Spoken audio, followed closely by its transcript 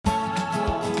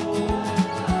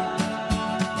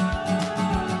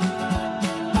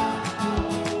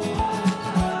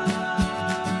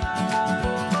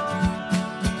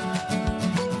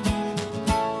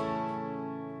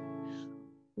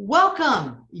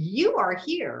You are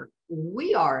here.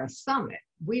 We are a summit.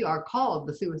 We are called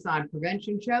the Suicide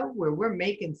Prevention Show, where we're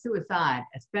making suicide,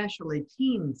 especially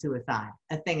teen suicide,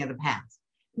 a thing of the past.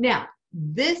 Now,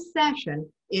 this session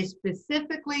is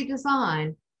specifically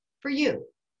designed for you.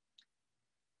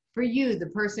 For you, the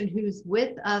person who's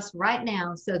with us right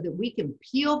now, so that we can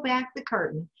peel back the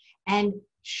curtain and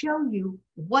show you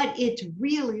what it's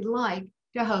really like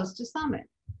to host a summit.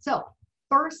 So,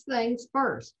 first things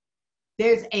first,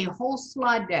 there's a whole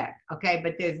slide deck, okay,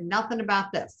 but there's nothing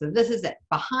about this. So this is it,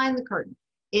 behind the curtain.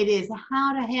 It is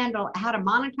how to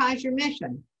monetize your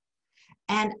mission.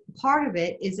 And part of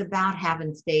it is about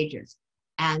having stages.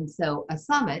 And so a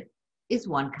summit is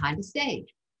one kind of stage.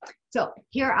 So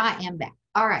here I am back.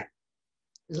 All right,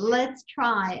 let's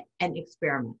try an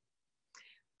experiment.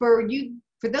 For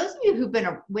those of you who've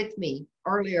been with me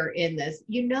earlier in this,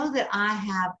 you know that I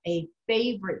have a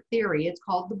favorite theory. It's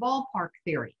called the ballpark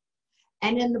theory.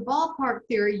 And in the ballpark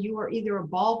theory, you are either a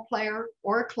ball player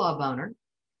or a club owner.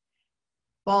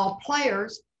 Ball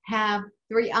players have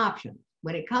three options.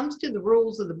 When it comes to the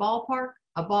rules of the ballpark,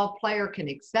 a ball player can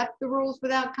accept the rules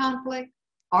without conflict,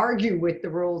 argue with the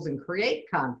rules and create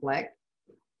conflict,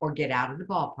 or get out of the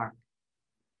ballpark.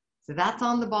 So that's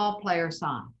on the ball player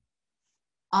side.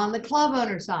 On the club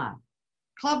owner side,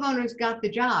 club owners got the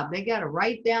job. They got to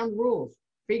write down rules,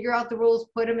 figure out the rules,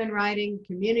 put them in writing,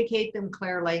 communicate them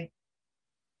clearly,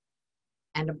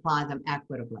 and apply them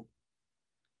equitably.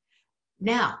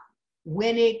 Now,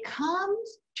 when it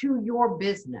comes to your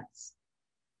business,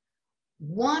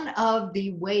 one of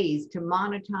the ways to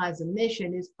monetize a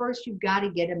mission is first you've got to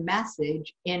get a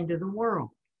message into the world.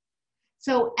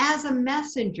 So as a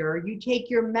messenger, you take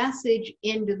your message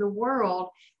into the world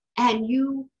and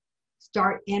you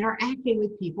start interacting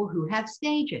with people who have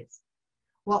stages.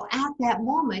 Well, at that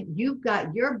moment, you've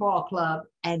got your ball club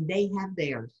and they have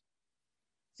theirs.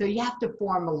 So you have to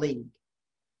form a league.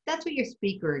 That's what your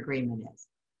speaker agreement is.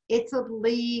 It's a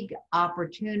league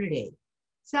opportunity.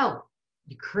 So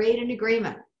you create an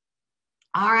agreement.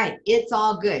 All right, it's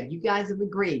all good. You guys have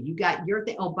agreed. You got your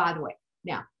thing. Oh, by the way,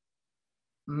 now,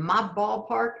 my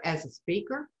ballpark as a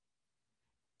speaker,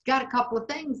 it's got a couple of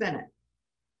things in it.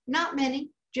 Not many,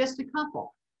 just a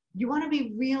couple. You want to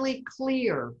be really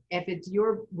clear if it's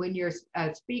when you're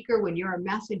a speaker, when you're a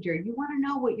messenger, you want to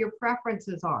know what your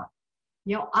preferences are.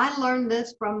 You know, I learned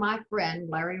this from my friend,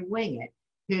 Larry Wingett,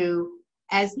 who,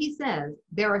 as he says,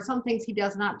 there are some things he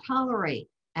does not tolerate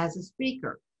as a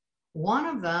speaker. One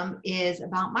of them is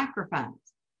about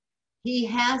microphones. He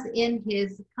has in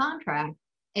his contract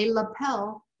a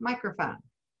lapel microphone.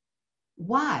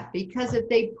 Why? Because if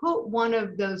they put one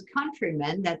of those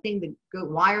countrymen, that thing,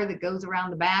 wire that goes around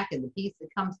the back and the piece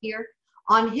that comes here,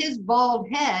 on his bald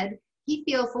head, he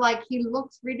feels like he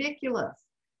looks ridiculous.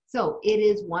 So it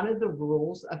is one of the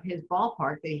rules of his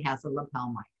ballpark that he has a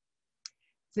lapel mic.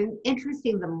 It's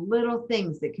interesting, the little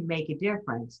things that can make a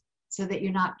difference so that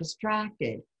you're not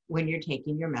distracted when you're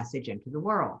taking your message into the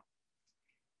world.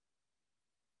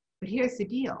 But here's the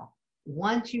deal.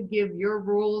 Once you give your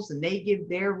rules and they give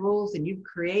their rules and you've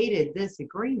created this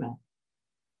agreement,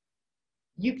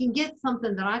 you can get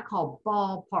something that I call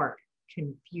ballpark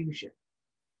confusion.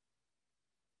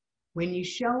 When you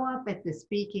show up at the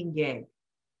speaking gig,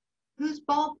 whose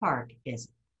ballpark is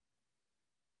it?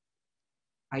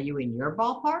 Are you in your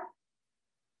ballpark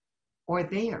or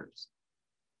theirs?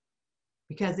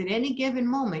 Because at any given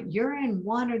moment, you're in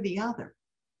one or the other.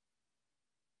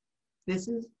 This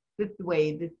is the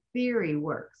way the theory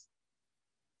works.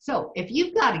 So if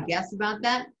you've got a guess about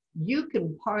that, you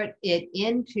can put it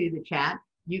into the chat.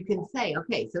 You can say,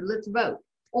 okay, so let's vote.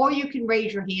 Or you can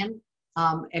raise your hand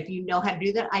if you know how to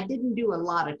do that. I didn't do a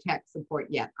lot of tech support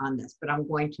yet on this, but I'm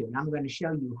going to, and I'm going to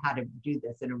show you how to do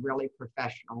this in a really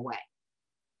professional way.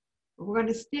 We're going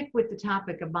to stick with the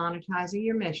topic of monetizing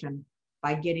your mission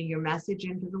by getting your message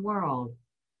into the world.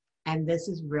 And this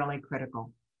is really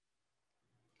critical.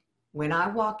 When I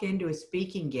walk into a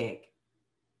speaking gig,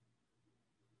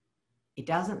 it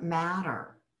doesn't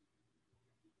matter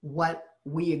what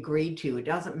we agreed to. It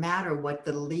doesn't matter what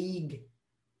the league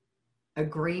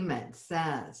agreement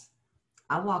says.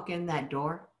 I walk in that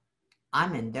door,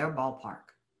 I'm in their ballpark,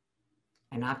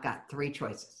 and I've got three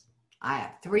choices. I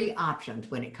have three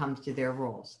options when it comes to their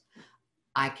rules.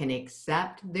 I can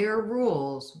accept their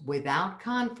rules without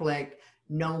conflict,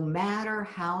 no matter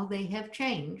how they have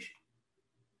changed.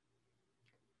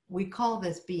 We call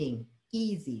this being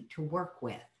easy to work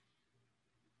with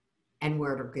and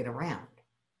where to get around.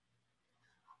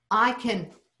 I can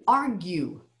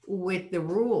argue with the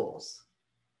rules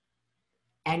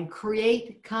and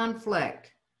create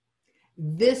conflict.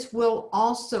 This will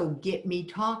also get me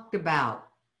talked about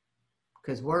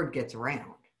because word gets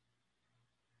around.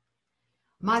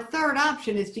 My third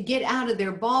option is to get out of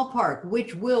their ballpark,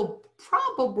 which will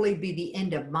probably be the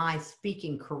end of my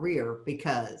speaking career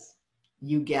because,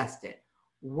 you guessed it,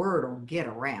 word will get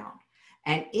around.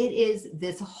 And it is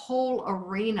this whole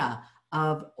arena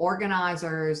of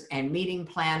organizers and meeting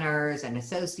planners and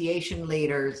association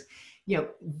leaders,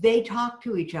 they talk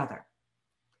to each other.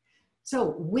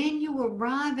 So when you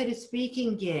arrive at a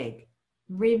speaking gig,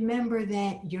 remember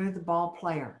that you're the ball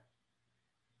player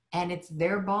and it's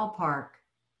their ballpark.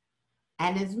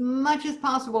 And as much as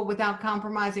possible without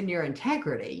compromising your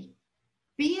integrity,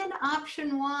 be an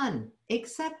option one.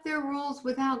 Accept their rules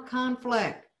without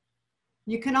conflict.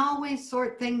 You can always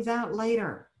sort things out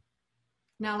later.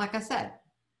 Now, like I said,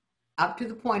 up to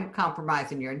the point of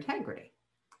compromising your integrity.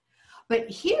 But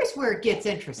here's where it gets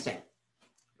interesting.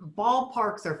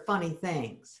 Ballparks are funny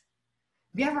things.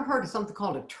 Have you ever heard of something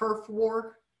called a turf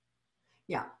war?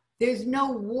 Yeah, there's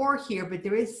no war here, but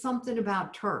there is something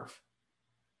about turf.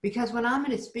 Because when I'm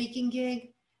in a speaking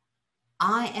gig,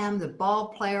 I am the ball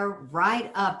player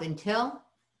right up until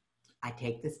I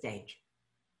take the stage.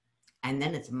 And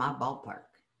then it's my ballpark.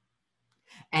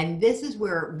 And this is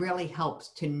where it really helps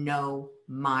to know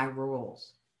my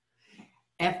rules.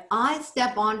 If I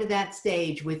step onto that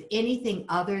stage with anything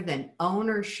other than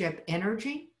ownership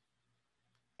energy,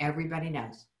 everybody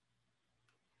knows.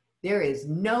 There is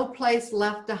no place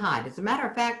left to hide. As a matter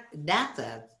of fact, that's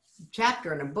a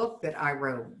chapter in a book that I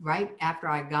wrote right after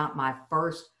I got my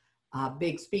first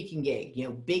big speaking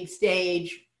gig, big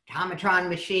stage, Tomatron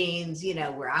machines,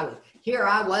 where I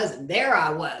was, and there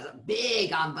I was,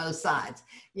 big on both sides.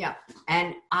 Yeah.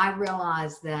 And I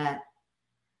realized that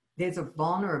there's a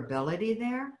vulnerability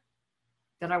there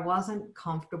that I wasn't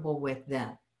comfortable with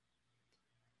then.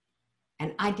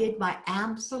 And I did my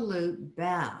absolute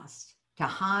best to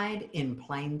hide in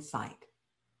plain sight.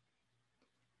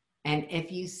 And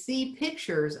if you see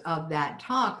pictures of that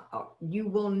talk, you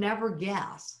will never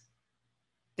guess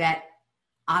that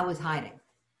I was hiding.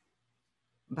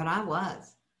 But I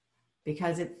was,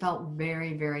 because it felt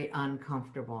very, very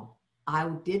uncomfortable. I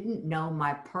didn't know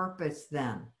my purpose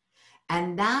then.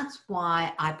 And that's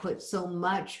why I put so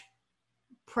much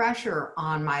pressure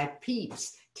on my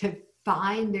peeps to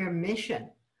find their mission.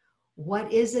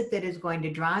 What is it that is going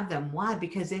to drive them? Why?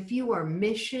 Because if you are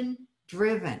mission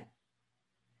driven,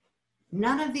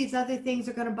 none of these other things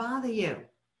are going to bother you.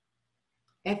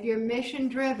 If you're mission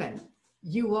driven,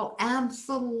 you will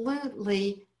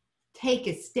absolutely take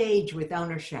a stage with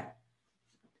ownership.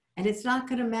 And it's not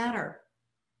going to matter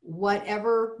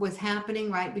whatever was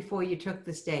happening right before you took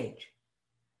the stage,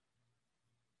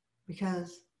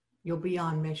 because you'll be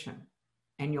on mission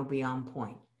and you'll be on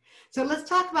point. So let's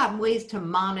talk about ways to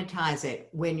monetize it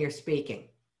when you're speaking.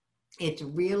 It's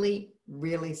really,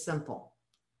 really simple.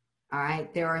 All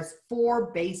right, there are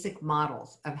 4 basic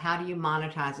models of how do you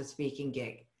monetize a speaking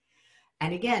gig.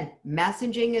 And again,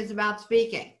 messaging is about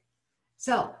speaking.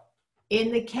 So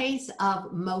in the case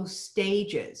of most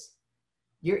stages,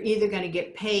 you're either going to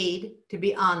get paid to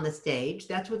be on the stage.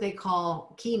 That's what they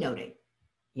call keynoting.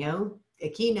 A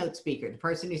keynote speaker, the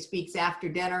person who speaks after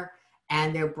dinner,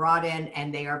 and they're brought in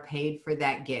and they are paid for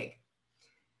that gig.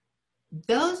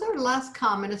 Those are less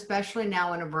common, especially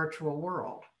now in a virtual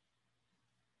world.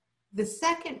 The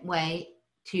second way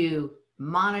to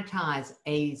monetize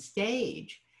a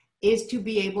stage is to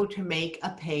be able to make a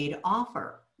paid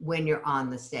offer when you're on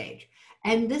the stage.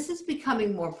 And this is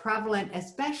becoming more prevalent,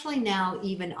 especially now,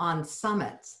 even on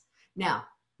summits. Now,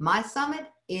 my summit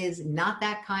is not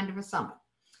that kind of a summit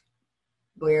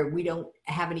where we don't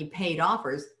have any paid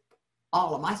offers.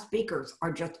 All of my speakers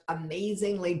are just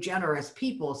amazingly generous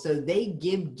people. So they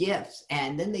give gifts,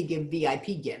 and then they give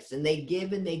VIP gifts, and they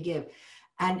give and they give.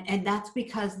 And that's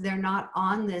because they're not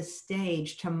on this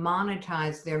stage to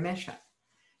monetize their mission.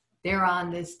 They're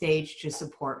on this stage to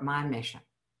support my mission.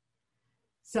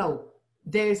 So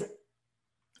there's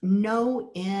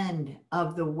no end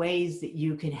of the ways that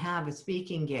you can have a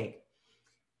speaking gig.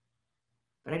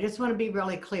 But I just want to be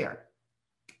really clear.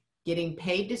 Getting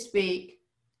paid to speak,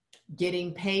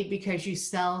 getting paid because you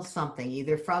sell something,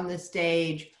 either from the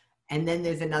stage, and then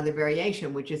there's another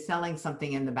variation, which is selling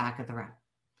something in the back of the room.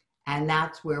 And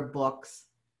that's where books,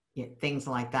 things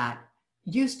like that,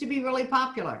 used to be really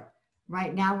popular.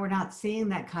 Right now, we're not seeing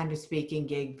that kind of speaking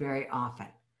gig very often.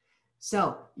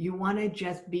 So you want to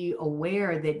just be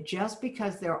aware that just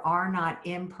because there are not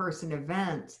in-person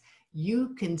events,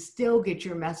 you can still get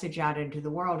your message out into the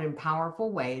world in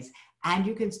powerful ways, and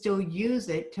you can still use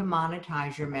it to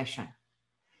monetize your mission.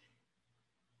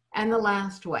 And the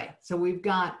last way, so we've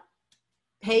got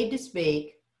paid to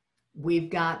speak, We've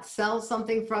got sell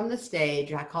something from the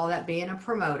stage. I call that being a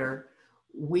promoter.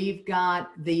 We've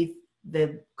got the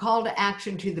call to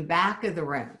action to the back of the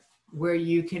room where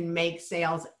you can make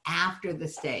sales after the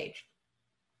stage.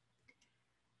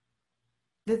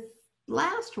 The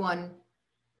last one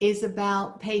is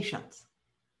about patience.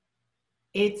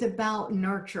 It's about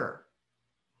nurture.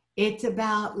 It's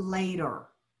about later.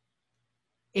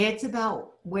 It's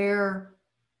about where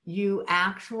you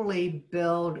actually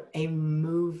build a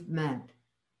movement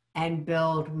and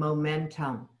build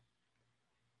momentum.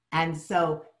 And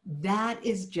so that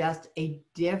is just a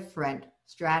different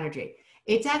strategy.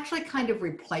 It's actually kind of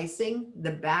replacing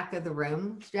the back of the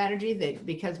room strategy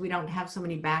because we don't have so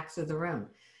many backs of the room.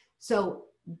 So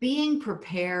being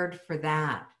prepared for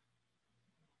that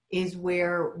is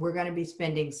where we're going to be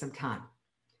spending some time,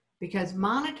 because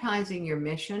monetizing your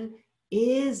mission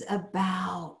is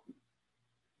about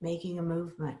making a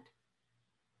movement.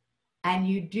 And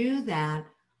you do that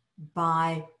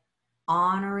by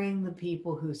honoring the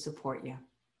people who support you,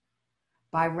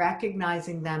 by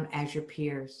recognizing them as your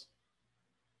peers,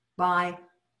 by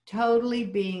totally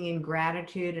being in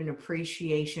gratitude and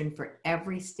appreciation for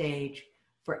every stage,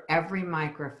 for every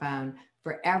microphone,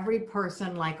 for every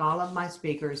person, like all of my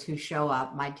speakers who show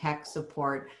up, my tech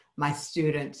support, my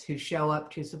students who show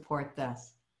up to support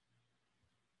this.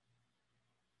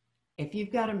 If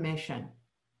you've got a mission,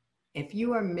 if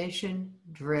you are mission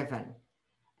driven,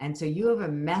 and so you have a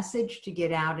message to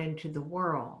get out into the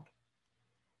world,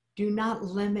 do not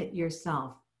limit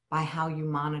yourself by how you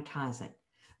monetize it.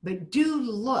 But do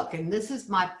look, and this is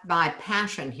my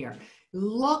passion here,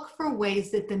 look for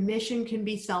ways that the mission can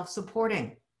be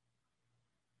self-supporting.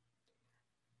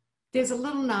 There's a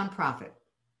little nonprofit,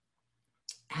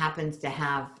 happens to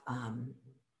have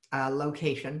a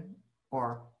location,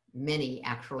 or many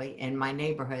actually, in my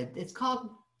neighborhood. It's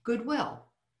called Goodwill.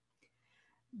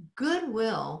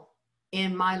 Goodwill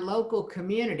in my local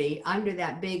community, under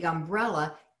that big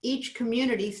umbrella, each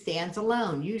community stands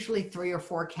alone, usually 3 or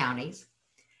 4 counties.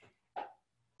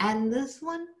 And this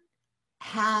one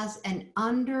has an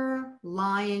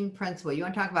underlying principle. You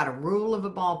want to talk about a rule of a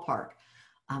ballpark.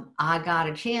 I got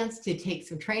a chance to take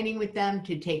some training with them,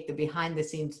 to take the behind the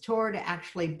scenes tour, to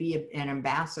actually be an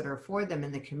ambassador for them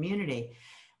in the community.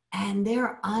 And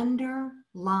their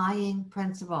underlying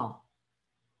principle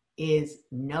is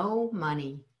no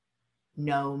money,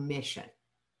 no mission.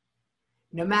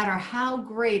 No matter how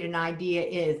great an idea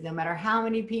is, no matter how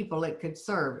many people it could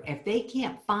serve, if they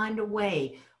can't find a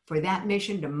way for that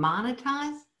mission to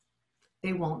monetize,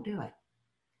 they won't do it.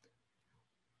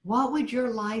 What would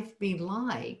your life be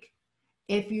like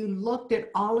if you looked at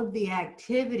all of the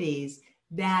activities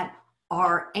that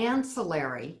are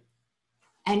ancillary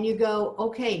and you go,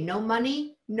 okay, no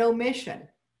money, no mission.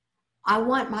 I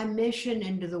want my mission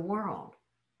into the world.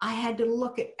 I had to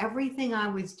look at everything I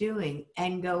was doing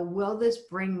and go, will this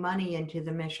bring money into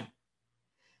the mission?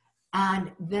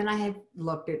 And then I had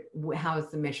looked at how is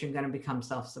the mission going to become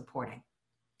self-supporting.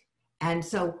 And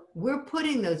so we're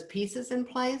putting those pieces in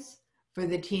place for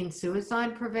the Teen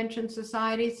Suicide Prevention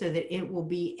Society so that it will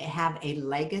have a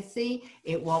legacy.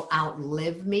 It will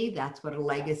outlive me. That's what a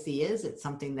legacy is. It's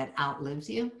something that outlives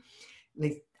you. At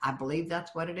least I believe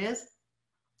that's what it is.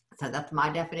 So that's my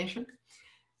definition.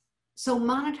 So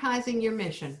monetizing your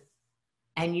mission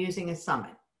and using a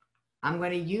summit. I'm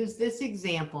going to use this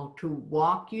example to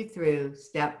walk you through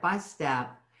step by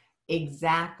step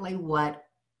exactly what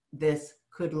this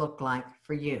could look like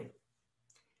for you.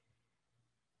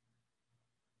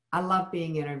 I love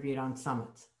being interviewed on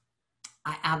summits.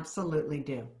 I absolutely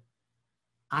do.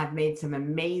 I've made some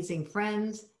amazing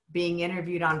friends being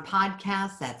interviewed on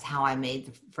podcasts. That's how I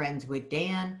made friends with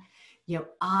Dan. You know,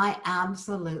 I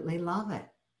absolutely love it.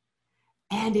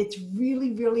 And it's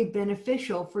really, really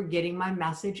beneficial for getting my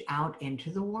message out into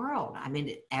the world. I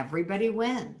mean, everybody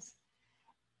wins.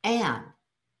 And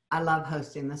I love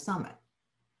hosting the summit.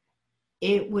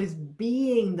 It was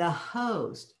being the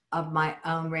host of my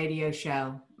own radio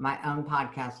show, my own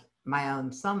podcast, my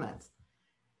own summits,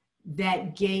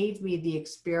 that gave me the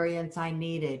experience I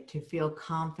needed to feel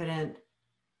confident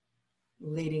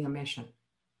leading a mission.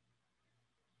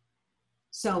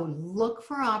 So look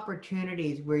for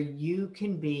opportunities where you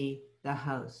can be the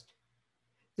host.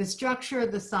 The structure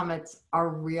of the summits are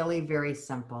really very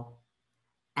simple.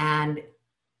 And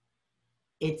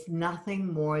it's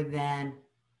nothing more than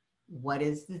what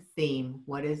is the theme?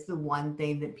 What is the one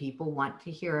thing that people want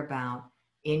to hear about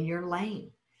in your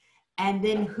lane? And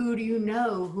then who do you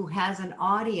know who has an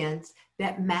audience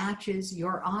that matches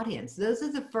your audience? Those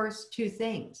are the first 2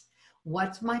 things.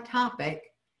 What's my topic?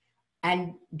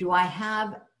 And do I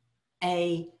have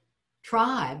a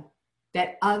tribe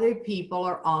that other people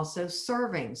are also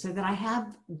serving so that I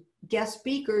have guest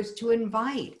speakers to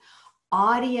invite.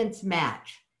 Audience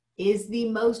match is the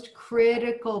most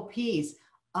critical piece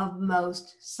of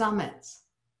most summits.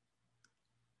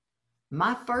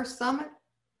 My first summit,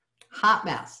 hot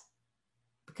mess,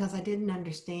 because I didn't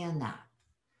understand that.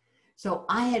 So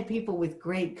I had people with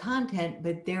great content,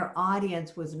 but their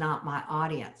audience was not my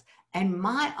audience. And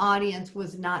my audience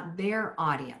was not their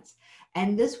audience.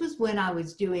 And this was when I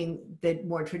was doing the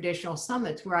more traditional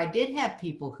summits where I did have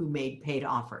people who made paid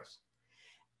offers.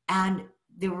 And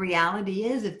the reality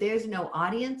is, if there's no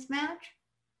audience match,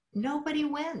 nobody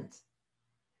wins.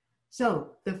 So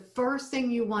the first thing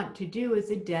you want to do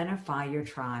is identify your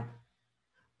tribe.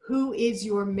 Who is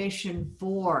your mission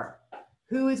for?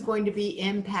 Who is going to be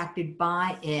impacted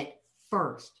by it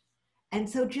first? And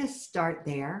so just start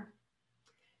there.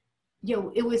 You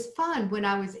know, it was fun when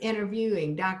I was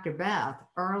interviewing Dr. Beth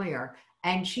earlier,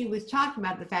 and she was talking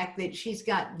about the fact that she's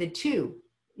got the two,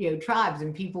 you know, tribes,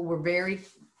 and people were very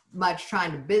much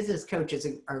trying to, business coaches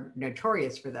are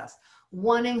notorious for this,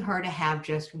 wanting her to have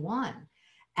just one.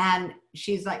 And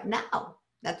she's like, no,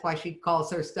 that's why she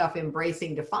calls her stuff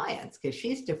embracing defiance, because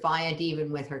she's defiant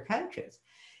even with her coaches.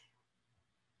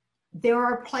 There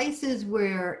are places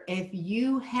where if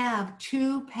you have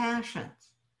two passions,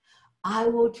 I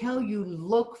will tell you,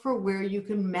 look for where you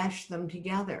can mesh them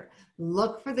together.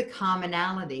 Look for the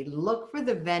commonality. Look for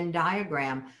the Venn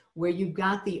diagram where you've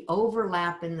got the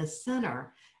overlap in the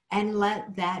center, and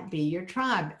let that be your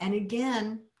tribe. And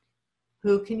again,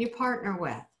 who can you partner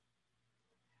with?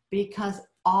 Because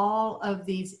all of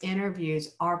these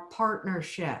interviews are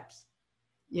partnerships.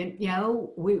 You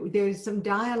know, there's some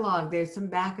dialogue, there's some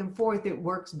back and forth. It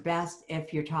works best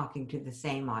if you're talking to the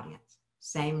same audience,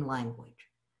 same language.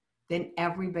 Then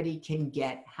everybody can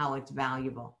get how it's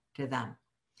valuable to them.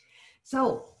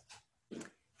 So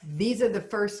these are the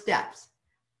first steps.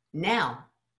 Now,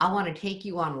 I want to take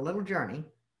you on a little journey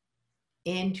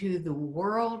into the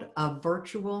world of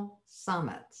virtual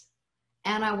summits.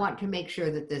 And I want to make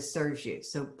sure that this serves you.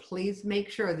 So please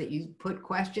make sure that you put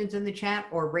questions in the chat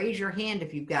or raise your hand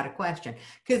if you've got a question,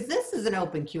 because this is an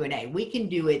open Q&A. We can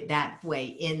do it that way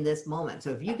in this moment.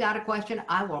 So if you got a question,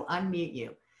 I will unmute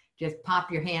you. Just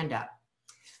pop your hand up.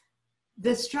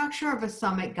 The structure of a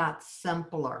summit got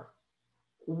simpler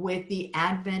with the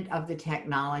advent of the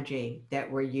technology that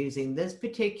we're using. This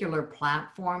particular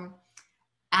platform,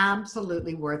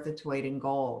 absolutely worth its weight in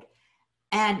gold.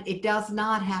 And it does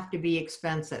not have to be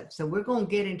expensive. So we're going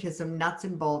to get into some nuts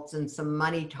and bolts and some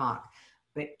money talk,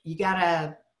 but you got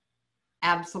to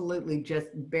absolutely just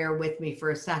bear with me for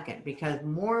a second, because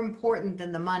more important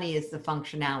than the money is the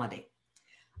functionality.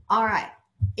 All right.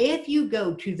 If you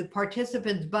go to the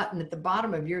participants button at the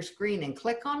bottom of your screen and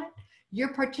click on it,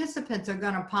 your participants are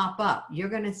going to pop up. You're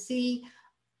going to see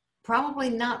probably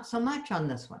not so much on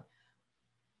this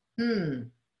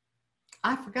one.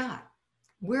 I forgot.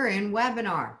 We're in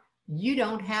webinar. You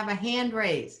don't have a hand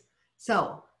raise.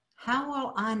 So how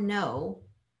will I know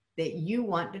that you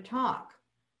want to talk?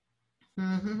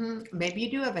 Maybe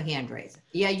you do have a hand raise.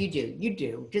 Yeah, you do. You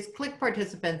do. Just click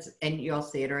participants and you'll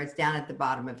see it, or it's down at the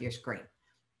bottom of your screen.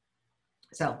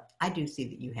 So I do see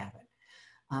that you have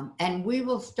it. And we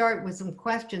will start with some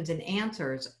questions and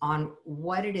answers on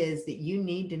what it is that you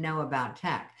need to know about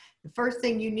tech. The first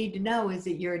thing you need to know is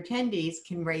that your attendees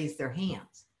can raise their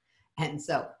hands. And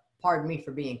so, pardon me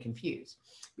for being confused.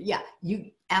 But yeah,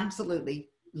 you absolutely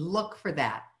look for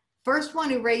that. First one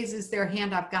who raises their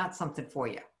hand, I've got something for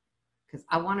you, because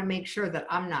I want to make sure that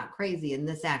I'm not crazy and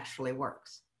this actually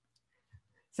works.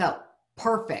 So,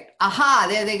 perfect. Aha,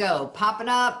 there they go, popping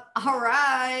up. All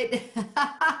right.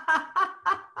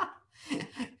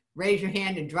 Raise your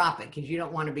hand and drop it, because you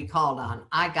don't want to be called on.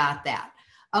 I got that.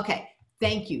 Okay,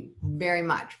 thank you very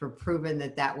much for proving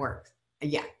that that works.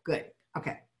 Yeah, good.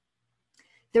 Okay.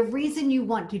 The reason you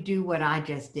want to do what I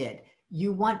just did,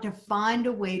 you want to find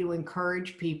a way to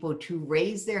encourage people to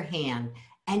raise their hand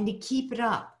and to keep it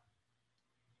up.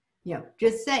 You know,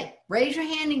 just say, raise your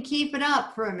hand and keep it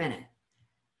up for a minute.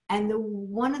 And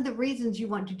one of the reasons you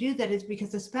want to do that is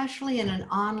because, especially in an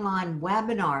online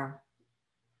webinar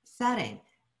setting,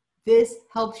 this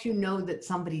helps you know that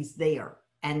somebody's there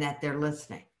and that they're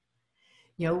listening.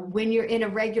 You know, when you're in a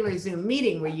regular Zoom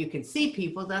meeting where you can see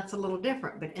people, that's a little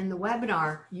different. But in the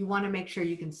webinar, you want to make sure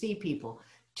you can see people.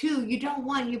 Two, you don't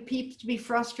want your peeps to be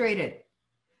frustrated.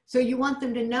 So you want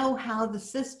them to know how the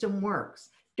system works.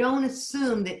 Don't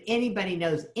assume that anybody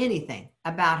knows anything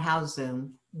about how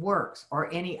Zoom works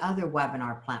or any other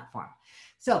webinar platform.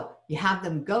 So you have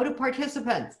them go to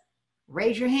participants,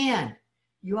 raise your hand.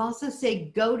 You also say,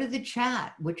 go to the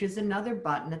chat, which is another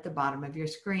button at the bottom of your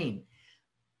screen.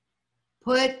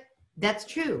 That's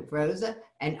true, Rosa,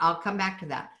 and I'll come back to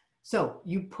that. So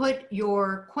you put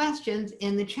your questions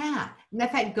in the chat. In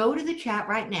fact, go to the chat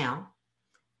right now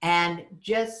and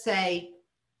just say,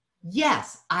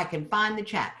 yes, I can find the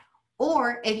chat.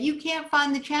 Or if you can't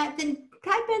find the chat, then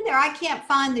type in there, I can't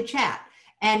find the chat.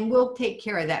 And we'll take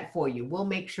care of that for you. We'll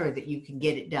make sure that you can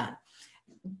get it done.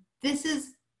 This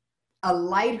is a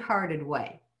lighthearted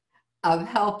way of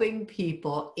helping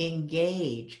people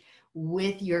engage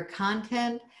with your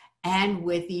content and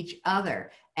with each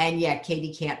other. And yeah,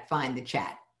 Katie can't find the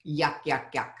chat. Yuck,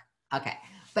 yuck, yuck. Okay.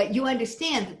 But you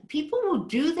understand, people will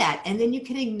do that, and then you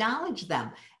can acknowledge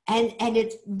them. And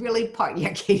it's really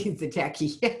yeah, Katie's the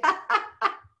techie.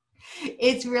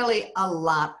 It's really a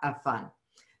lot of fun.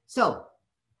 So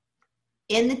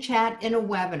in the chat, in a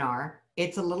webinar,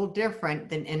 it's a little different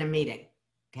than in a meeting.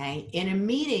 Okay. In a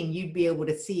meeting, you'd be able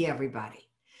to see everybody.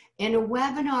 In a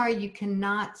webinar, you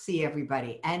cannot see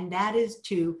everybody. And that is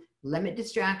to limit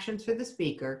distractions for the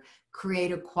speaker,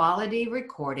 create a quality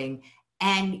recording,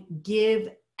 and give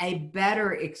a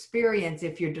better experience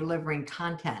if you're delivering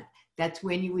content. That's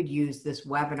when you would use this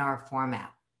webinar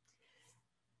format.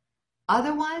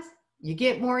 Otherwise, you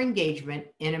get more engagement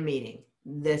in a meeting.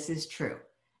 This is true.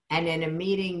 And in a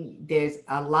meeting, there's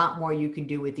a lot more you can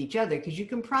do with each other because you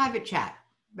can private chat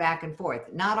back and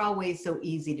forth. Not always so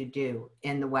easy to do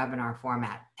in the webinar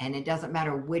format. And it doesn't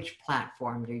matter which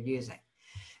platform you're using.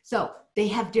 So they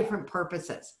have different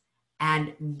purposes,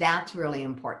 and that's really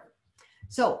important.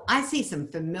 So I see some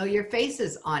familiar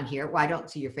faces on here. Well, I don't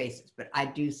see your faces, but I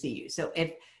do see you. So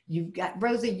if you've got,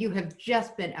 Rosa, you have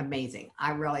just been amazing.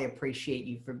 I really appreciate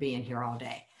you for being here all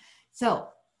day. So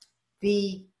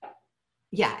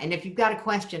yeah, and if you've got a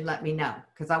question, let me know,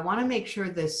 because I want to make sure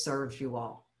this serves you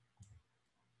all.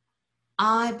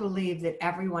 I believe that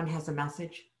everyone has a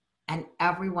message, and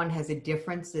everyone has a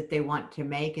difference that they want to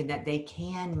make and that they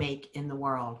can make in the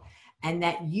world, and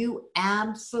that you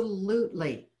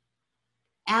absolutely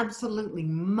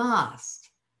must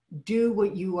do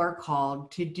what you are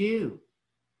called to do.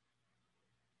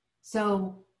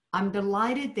 So I'm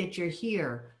delighted that you're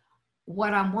here.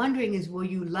 What I'm wondering is, will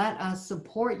you let us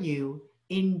support you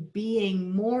in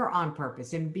being more on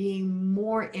purpose and being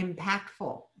more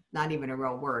impactful? Not even a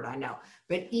real word, I know,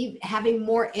 but having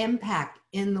more impact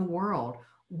in the world.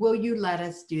 Will you let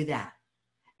us do that?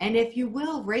 And if you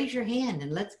will, raise your hand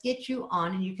and let's get you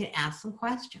on and you can ask some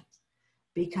questions,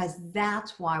 because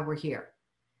that's why we're here.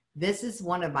 This is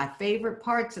one of my favorite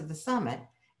parts of the summit,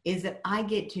 is that I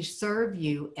get to serve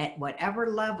you at whatever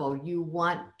level you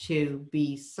want to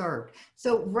be served.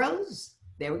 So Rose,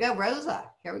 there we go, Rosa,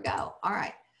 here we go. All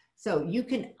right, so you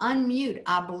can unmute,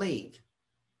 I believe.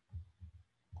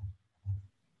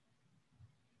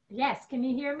 Yes, can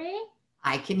you hear me?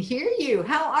 I can hear you.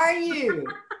 How are you?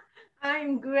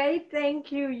 I'm great,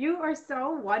 thank you. You are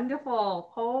so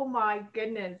wonderful. Oh my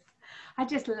goodness. I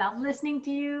just love listening to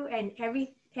you, and I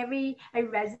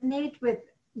resonate with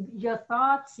your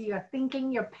thoughts, your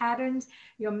thinking, your patterns,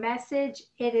 your message.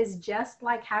 It is just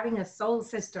like having a soul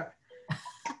sister.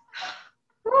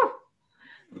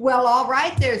 Well, all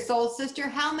right there, soul sister.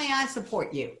 How may I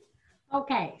support you?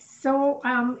 Okay, so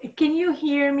can you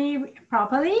hear me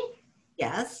properly?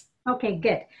 Yes. Okay,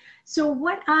 good. So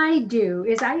what I do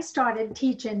is I started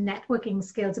teaching networking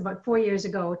skills about 4 years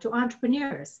ago to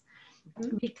entrepreneurs,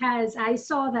 because I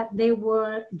saw that they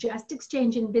were just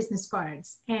exchanging business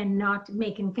cards and not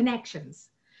making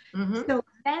connections. So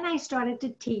then I started to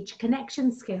teach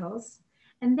connection skills.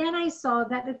 And then I saw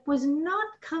that it was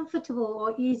not comfortable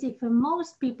or easy for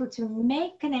most people to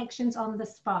make connections on the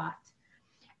spot.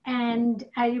 And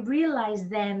I realized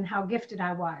then how gifted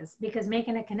I was, because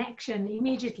making a connection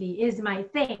immediately is my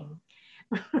thing.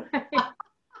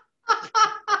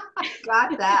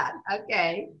 Got that.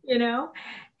 Okay. You know,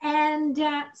 and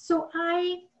so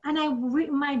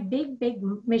my big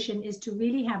mission is to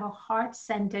really have a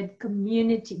heart-centered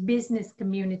community, business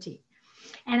community.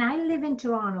 And I live in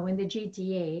Toronto in the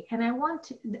GTA, and I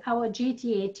want our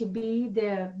GTA to be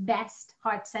the best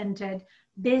heart-centered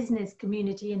business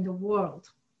community in the world.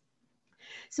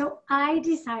 So I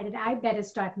decided I better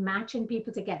start matching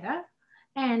people together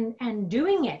and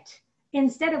doing it.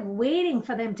 Instead of waiting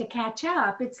for them to catch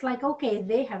up, it's like, okay,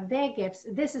 they have their gifts.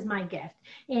 This is my gift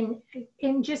in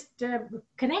just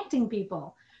connecting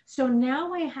people. So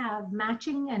now I have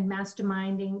matching and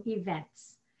masterminding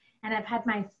events. And I've had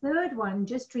my third one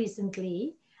just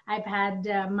recently. I've had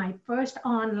my first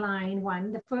online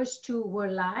one. The first two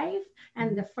were live,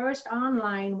 and the first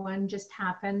online one just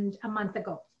happened a month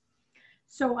ago.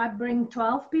 So I bring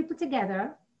 12 people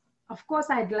together. Of course,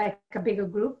 I'd like a bigger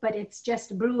group, but it's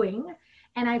just brewing.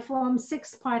 And I form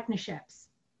 6 partnerships.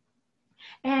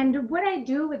 And what I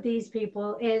do with these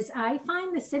people is I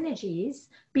find the synergies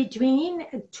between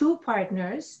two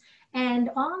partners. And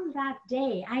on that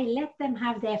day, I let them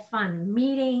have their fun,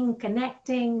 meeting,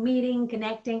 connecting,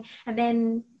 and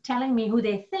then telling me who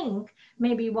they think,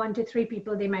 maybe 1 to 3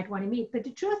 people they might want to meet. But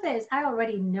the truth is, I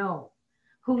already know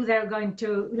who they're going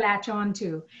to latch on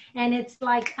to. And it's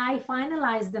like I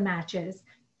finalize the matches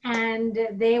and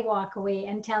they walk away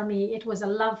and tell me it was a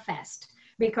love fest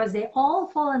because they all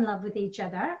fall in love with each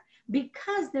other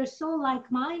because they're so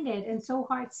like-minded and so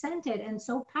heart-centered and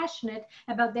so passionate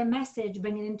about their message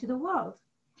bringing into the world.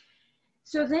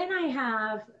 So then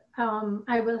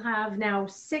I will have now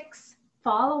 6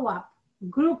 follow-up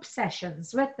group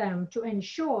sessions with them to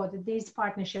ensure that these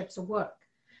partnerships work.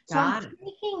 So I'm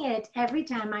tweaking it every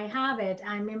time I have it.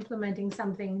 I'm implementing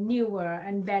something newer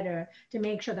and better to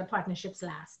make sure the partnerships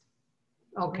last.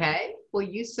 Okay. Well,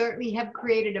 you certainly have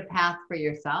created a path for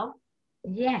yourself.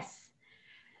 Yes.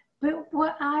 But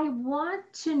what I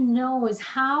want to know is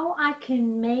how I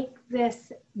can make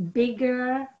this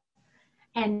bigger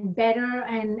and better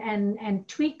and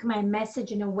tweak my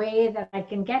message in a way that I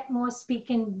can get more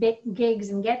speaking gigs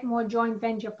and get more joint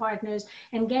venture partners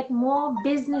and get more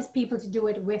business people to do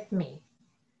it with me.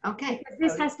 Okay. Because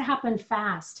this has to happen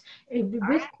fast.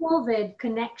 With COVID,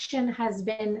 connection has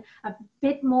been a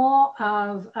bit more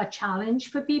of a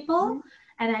challenge for people.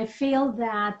 And I feel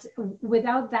that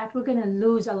without that, we're going to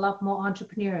lose a lot more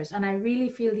entrepreneurs. And I really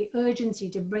feel the urgency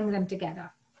to bring them together.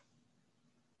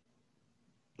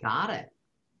 Got it.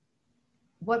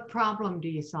 What problem do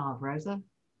you solve, Rosa?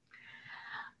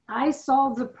 I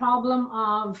solve the problem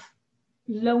of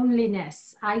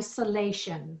loneliness,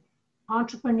 isolation,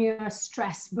 entrepreneur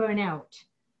stress, burnout.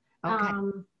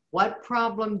 Okay. What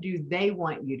problem do they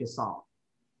want you to solve?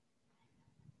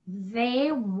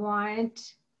 They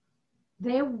want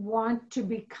to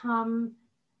become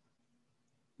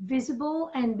visible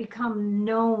and become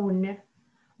known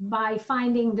by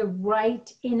finding the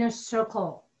right inner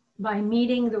circle, by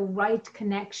meeting the right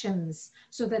connections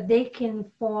so that they can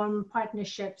form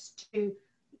partnerships to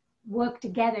work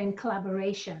together in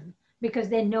collaboration because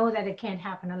they know that it can't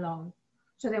happen alone.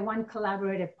 So they want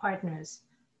collaborative partners,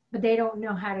 but they don't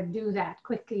know how to do that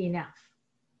quickly enough.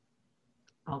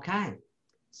 Okay.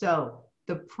 So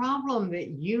the problem that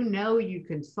you know you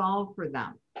can solve for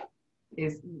them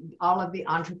is all of the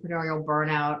entrepreneurial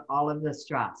burnout, all of the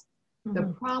stress.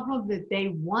 The problem that they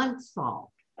want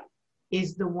solved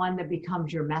is the one that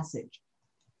becomes your message.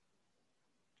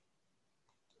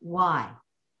 Why?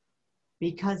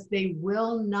 Because they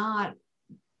will not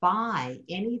buy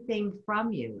anything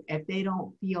from you if they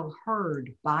don't feel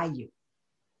heard by you.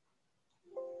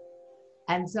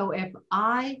 And so if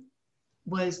I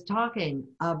was talking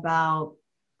about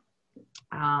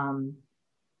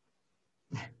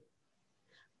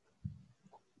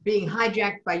being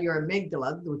hijacked by your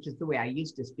amygdala, which is the way I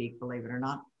used to speak, believe it or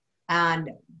not,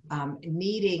 and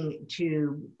needing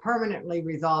to permanently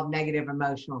resolve negative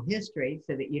emotional history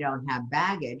so that you don't have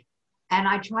baggage. And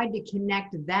I tried to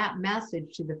connect that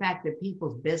message to the fact that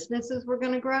people's businesses were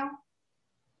going to grow.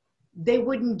 They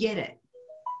wouldn't get it.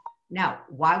 Now,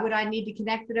 why would I need to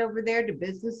connect it over there to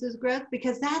businesses growth?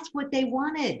 Because that's what they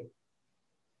wanted.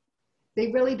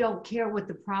 They really don't care what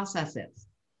the process is.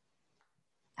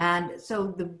 And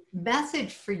so the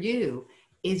message for you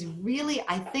is really,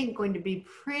 I think, going to be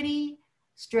pretty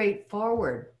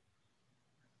straightforward.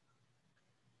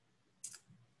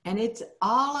 And it's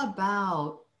all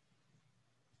about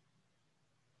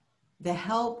the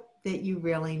help that you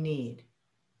really need.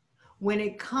 When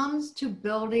it comes to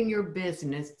building your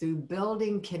business through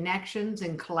building connections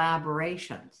and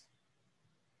collaborations,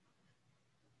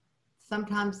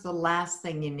 sometimes the last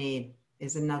thing you need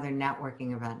is another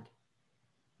networking event.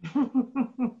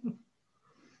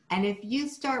 And if you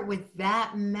start with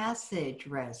that message,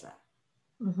 Rosa,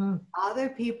 other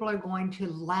people are going to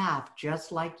laugh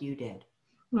just like you did.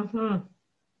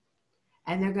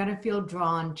 And they're going to feel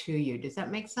drawn to you. Does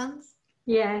that make sense?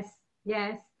 Yes,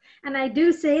 yes. And I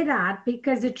do say that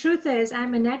because the truth is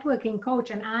I'm a networking coach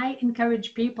and I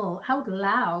encourage people out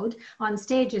loud on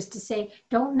stages to say,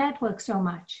 don't network so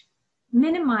much.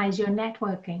 Minimize your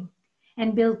networking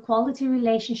and build quality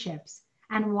relationships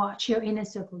and watch your inner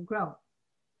circle grow.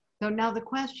 So now the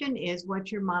question is,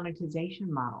 what's your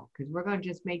monetization model? Because we're going to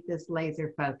just make this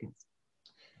laser focused.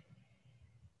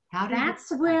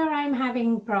 That's where I'm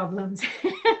having problems.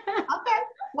 Okay.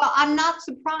 Well, I'm not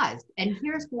surprised. And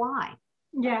here's why.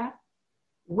 Yeah.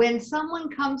 When someone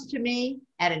comes to me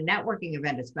at a networking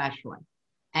event, especially,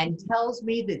 and tells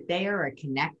me that they are a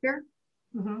connector,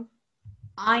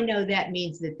 I know that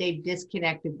means that they've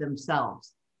disconnected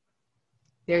themselves.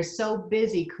 They're so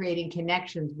busy creating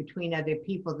connections between other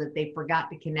people that they forgot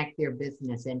to connect their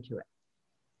business into it.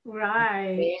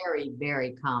 Right. Very,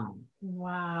 very common.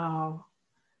 Wow.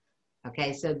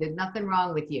 Okay, so there's nothing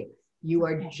wrong with you. You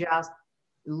are just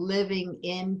living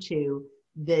into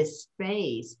this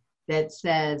space that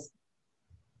says,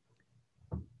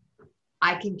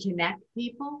 I can connect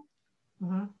people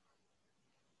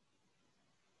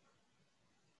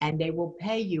and they will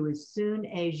pay you as soon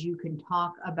as you can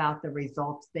talk about the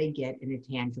results they get in a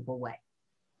tangible way.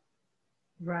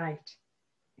 Right.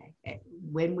 Okay.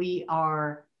 When we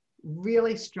are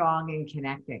really strong in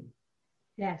connecting,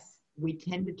 Yes. we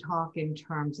tend to talk in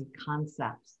terms of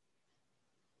concepts.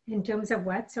 In terms of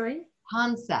what, sorry?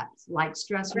 Concepts like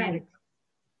stress management.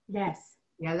 Yes.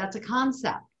 You know, that's a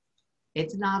concept.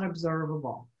 It's not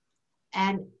observable.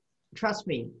 And trust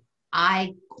me,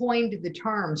 I coined the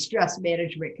term stress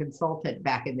management consultant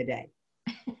back in the day.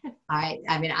 I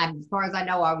mean, as far as I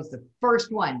know, I was the first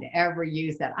one to ever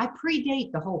use that. I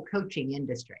predate the whole coaching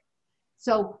industry.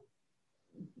 So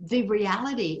the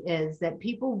reality is that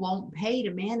people won't pay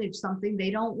to manage something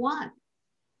they don't want.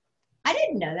 I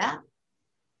didn't know that.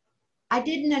 I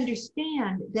didn't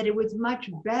understand that it was much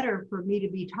better for me to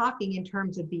be talking in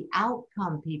terms of the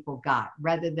outcome people got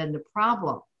rather than the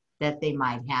problem that they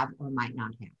might have or might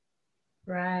not have.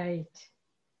 Right.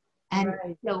 And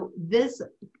so this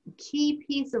key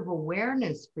piece of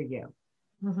awareness for you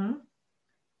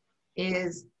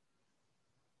is,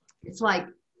 it's like,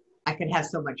 I could have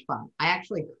so much fun. I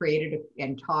actually created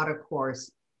and taught a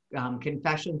course,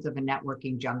 Confessions of a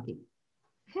Networking Junkie,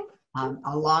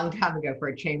 a long time ago for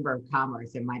a Chamber of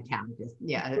Commerce in my town. Just,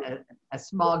 a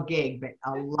small gig, but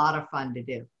a lot of fun to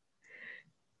do.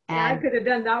 And I could have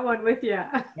done that one with you.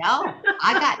 No,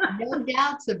 I got no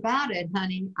doubts about it,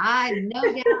 honey. I no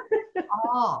doubts at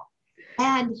all.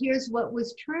 And here's what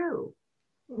was true.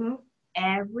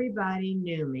 Everybody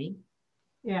knew me.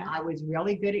 Yeah. I was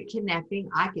really good at connecting.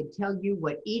 I could tell you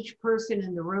what each person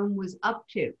in the room was up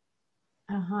to.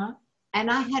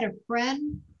 And I had a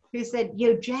friend who said,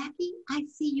 yo, Jackie, I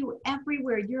see you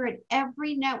everywhere. You're at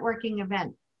every networking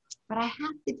event. But I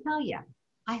have to tell you,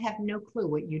 I have no clue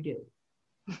what you do.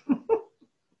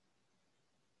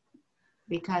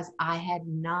 Because I had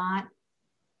not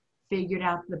figured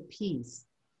out the piece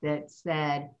that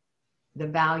said the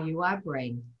value I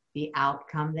bring, the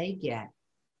outcome they get,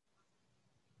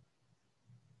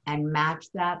 and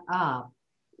match that up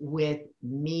with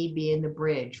me being the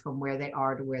bridge from where they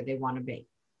are to where they want to be.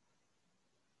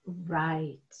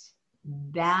 Right.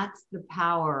 That's the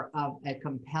power of a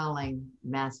compelling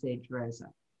message,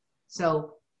 Rosa.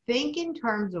 So think in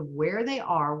terms of where they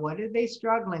are, what are they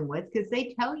struggling with? Because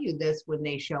they tell you this when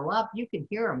they show up. You can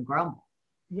hear them grumble.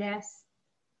 Yes.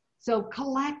 So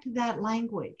collect that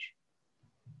language.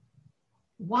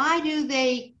 Why do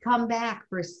they come back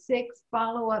for 6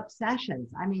 follow-up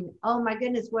sessions? I mean, oh my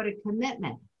goodness, what a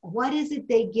commitment. What is it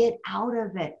they get out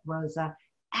of it, Rosa?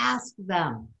 Ask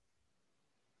them.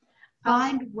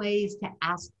 Find ways to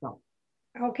ask them.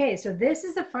 Okay, so this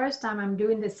is the first time I'm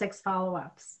doing the 6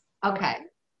 follow-ups. Okay.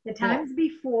 The times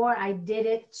before I did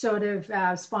it sort of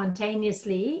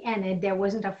spontaneously, and there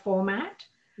wasn't a format.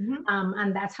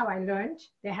 And that's how I learned.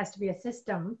 There has to be a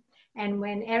system. And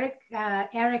when Eric,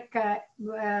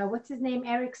 what's his name?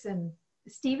 Erickson,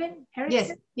 Steven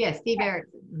Erickson? Yes, Steve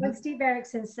Erickson. When Steve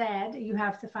Erickson said, you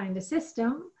have to find a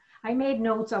system, I made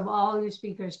notes of all your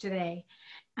speakers today.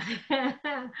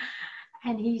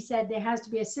 And he said there has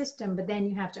to be a system, but then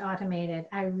you have to automate it.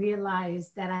 I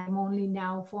realized that I'm only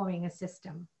now forming a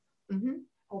system.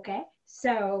 Okay,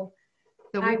 so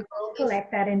I will collect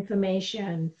that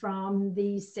information from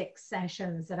these 6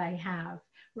 sessions that I have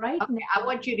right now. I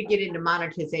want you to get into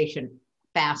monetization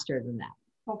faster than that.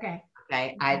 Okay.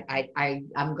 Okay,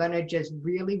 I'm going to just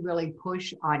really, really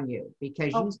push on you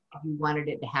because you said you wanted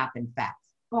it to happen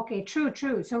fast. Okay,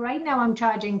 true. So right now I'm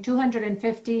charging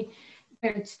 250.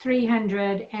 It's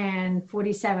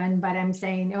 347, but I'm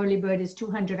saying early bird is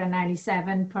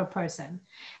 297 per person.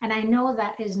 And I know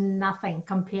that is nothing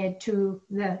compared to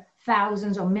the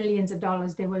thousands or millions of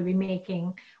dollars they will be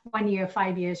making 1 year,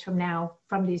 5 years from now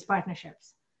from these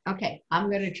partnerships. Okay, I'm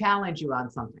going to challenge you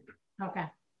on something. Okay.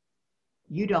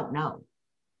 You don't know.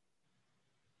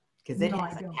 Because it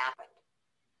hasn't happened.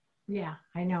 Yeah,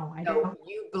 I know. I don't. don't.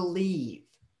 You believe.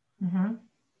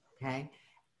 Okay.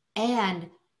 And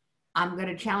I'm going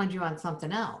to challenge you on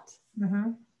something else.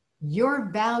 Your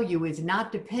value is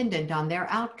not dependent on their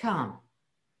outcome.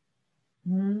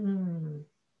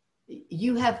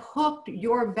 You have hooked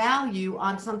your value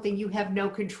on something you have no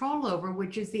control over,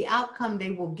 which is the outcome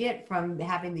they will get from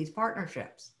having these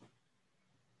partnerships.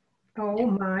 Oh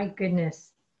my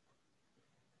goodness.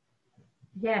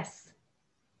 Yes.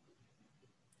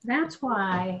 That's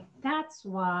why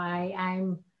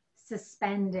I'm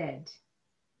suspended.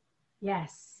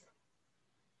 Yes.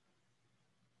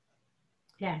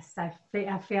 Yes, I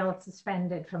feel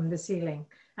suspended from the ceiling.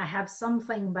 I have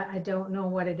something, but I don't know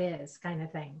what it is, kind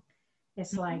of thing.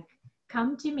 It's like,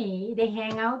 come to me. They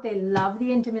hang out. They love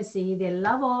the intimacy. They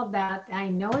love all of that. I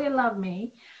know they love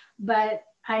me, but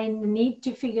I need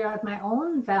to figure out my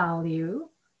own value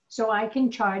so I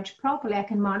can charge properly. I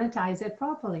can monetize it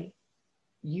properly.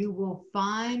 You will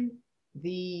find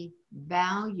the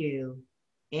value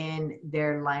in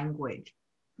their language.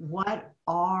 What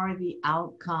are the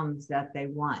outcomes that they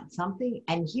want? Something,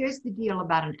 and here's the deal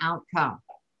about an outcome.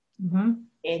 Mm-hmm.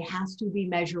 It has to be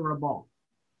measurable.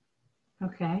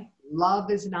 Okay.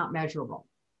 Love is not measurable.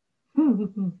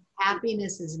 Mm-hmm.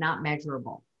 Happiness is not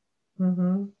measurable.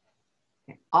 Mm-hmm.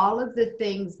 All of the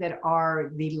things that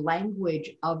are the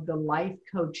language of the life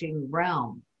coaching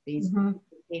realm, these Mm-hmm.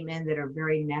 came in that are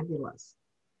very nebulous.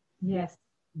 Yes.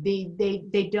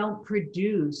 They don't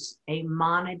produce a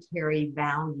monetary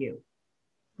value.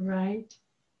 Right.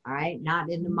 All right. Not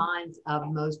in the minds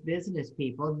of most business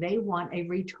people. They want a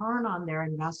return on their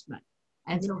investment.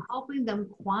 And so helping them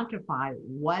quantify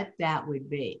what that would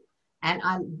be. And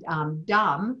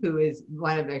Dom, who is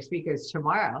one of their speakers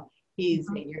tomorrow, he's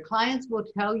saying your clients will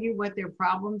tell you what their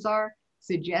problems are,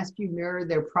 suggest you mirror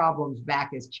their problems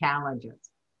back as challenges.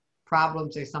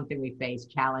 Problems are something we face,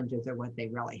 challenges are what they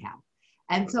really have.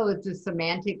 And so it's a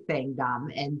semantic thing,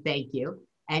 Dom, and thank you.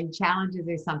 And challenges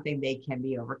are something they can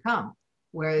be overcome.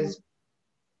 Whereas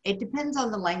it depends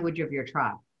on the language of your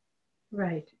tribe.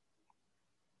 Right.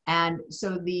 And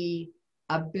so the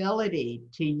ability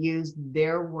to use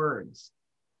their words,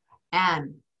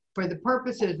 and for the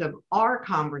purposes of our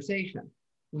conversation,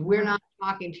 we're not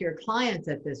talking to your clients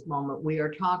at this moment. We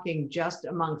are talking just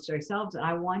amongst ourselves. And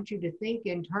I want you to think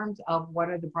in terms of what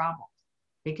are the problems,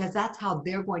 because that's how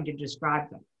they're going to describe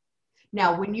them.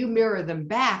 Now, when you mirror them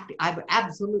back, I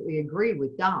absolutely agree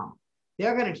with Dom.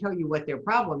 They're going to tell you what their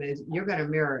problem is. You're going to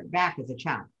mirror it back as a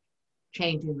challenge,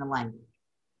 changing the language,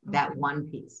 that one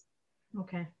piece.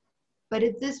 Okay. But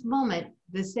at this moment,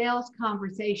 the sales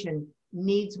conversation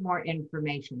needs more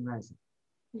information, Rosa.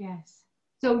 Yes.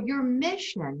 So your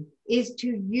mission is to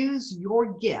use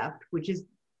your gift, which is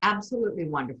absolutely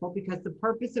wonderful because the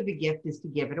purpose of a gift is to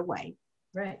give it away.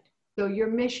 Right. So your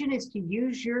mission is to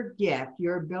use your gift,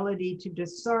 your ability to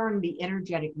discern the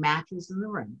energetic matches in the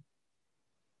room,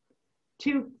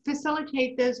 to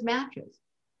facilitate those matches,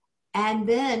 and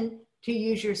then to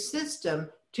use your system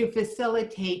to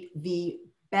facilitate the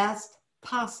best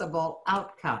possible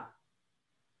outcome.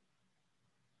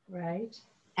 Right.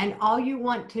 And all you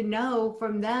want to know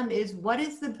from them is what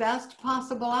is the best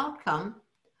possible outcome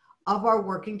of our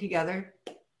working together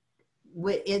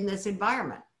in this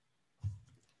environment.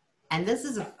 And this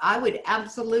is, I would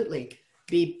absolutely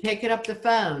be picking up the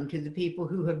phone to the people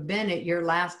who have been at your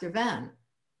last event.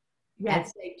 Yes.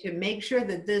 And say, to make sure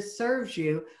that this serves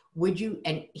you, would you,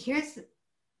 and here's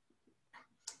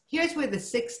where the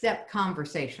 6-step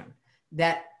conversation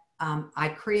that I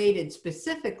created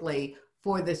specifically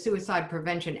for the Suicide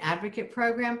Prevention Advocate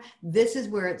Program, this is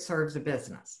where it serves a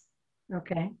business.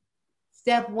 Okay.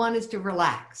 Step 1 is to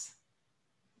relax.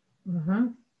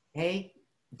 Okay.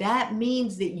 That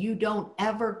means that you don't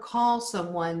ever call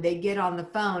someone, they get on the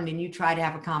phone and you try to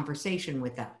have a conversation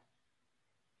with them.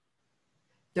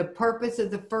 The purpose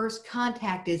of the first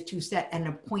contact is to set an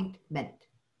appointment.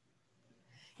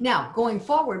 Now, going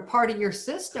forward, part of your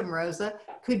system, Rosa,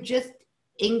 could just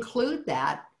include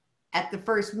that at the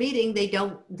first meeting.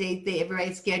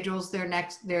 Everybody schedules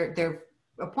their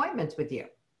appointments with you.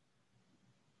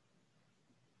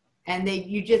 And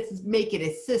you just make it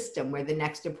a system where the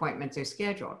next appointments are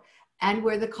scheduled and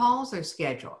where the calls are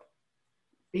scheduled,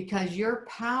 because your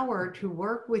power to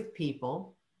work with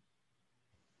people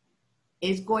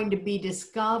is going to be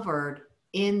discovered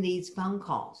in these phone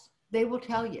calls. They will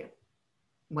tell you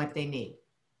what they need.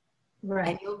 Right.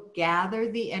 And you'll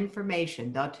gather the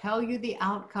information. They'll tell you the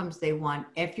outcomes they want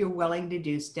if you're willing to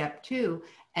do step 2.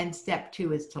 And step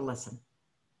 2 is to listen.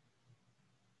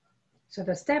 So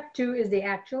the step 2 is the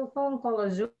actual phone call or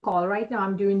Zoom call. Right now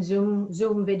I'm doing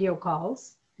Zoom video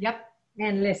calls. Yep.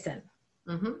 And listen.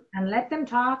 And let them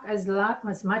talk as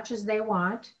much as they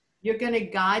want. You're going to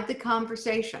guide the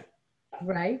conversation.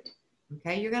 Right.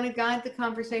 Okay. You're going to guide the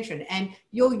conversation and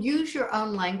you'll use your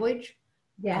own language.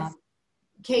 Yes.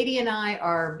 Katie and I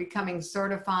are becoming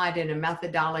certified in a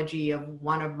methodology of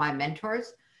one of my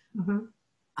mentors.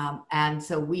 And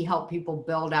so we help people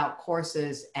build out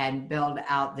courses and build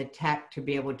out the tech to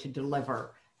be able to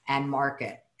deliver and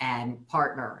market and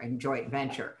partner and joint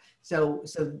venture. So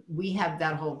we have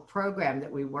that whole program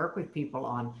that we work with people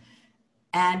on.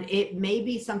 And it may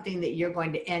be something that you're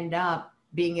going to end up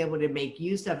being able to make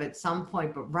use of at some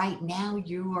point, but right now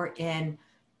you are in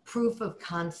proof of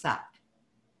concept.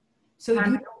 So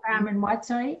I'm in what,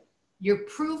 sorry? Your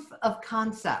proof of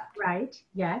concept. Right,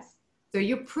 yes. So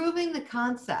you're proving the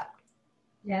concept.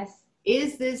 Yes.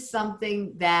 Is this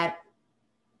something that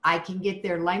I can get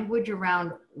their language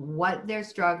around what they're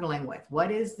struggling with?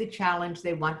 What is the challenge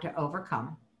they want to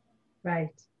overcome?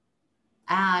 Right.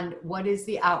 And what is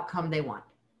the outcome they want?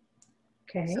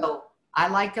 Okay. So I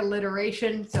like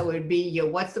alliteration. So it would be,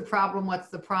 what's the problem? What's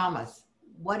the promise?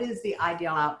 What is the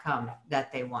ideal outcome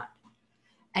that they want?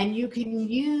 And you can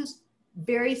use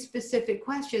very specific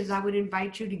questions. I would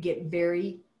invite you to get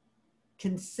very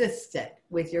consistent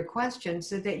with your questions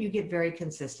so that you get very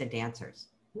consistent answers.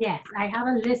 Yes, I have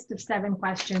a list of 7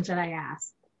 questions that I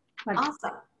ask. But,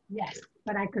 awesome. Yes,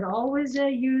 but I could always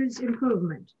use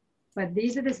improvement. But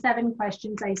these are the 7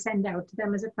 questions I send out to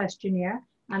them as a questionnaire.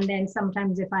 And then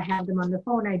sometimes if I have them on the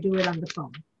phone, I do it on the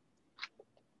phone.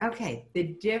 Okay,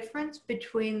 the difference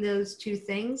between those two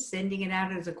things, sending it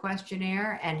out as a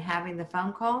questionnaire and having the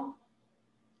phone call,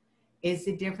 is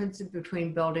the difference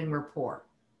between building rapport.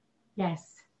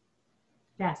 Yes,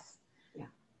 yes. Yeah.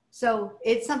 So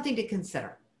it's something to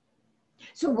consider.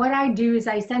 So what I do is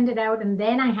I send it out and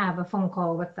then I have a phone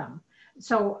call with them.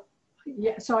 So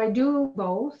yeah, so I do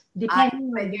both.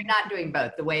 Depending but you're not doing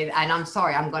both the way, and I'm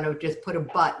sorry, I'm going to just put a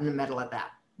but in the middle of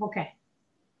that. Okay.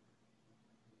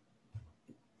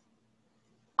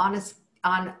 Are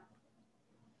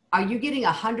you getting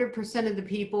 100% of the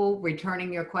people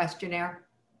returning your questionnaire?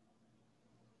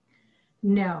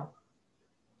 No.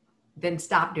 Then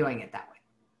stop doing it that way.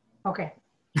 Okay.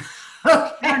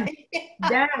 Okay.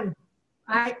 Done.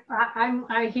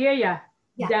 I hear you.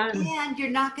 Yeah. Done. And you're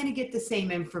not going to get the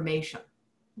same information.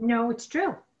 No, it's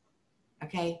true.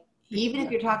 Okay. Even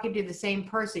if you're talking to the same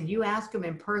person, you ask them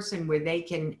in person where they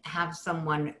can have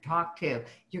someone talk to,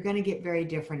 you're going to get very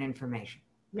different information.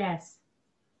 Yes.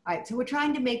 All right. So we're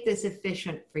trying to make this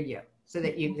efficient for you so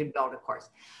that you can build a course.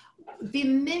 The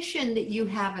mission that you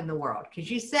have in the world, because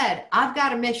you said, I've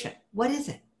got a mission. What is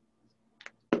it?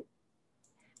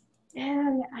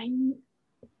 And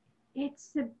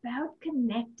it's about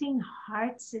connecting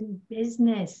hearts in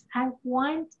business. I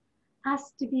want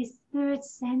us to be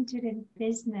spirit-centered in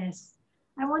business.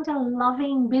 I want a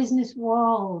loving business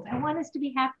world. I want us to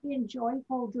be happy and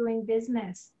joyful doing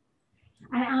business.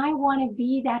 And I want to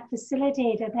be that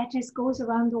facilitator that just goes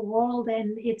around the world,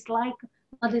 and it's like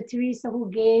Mother Teresa who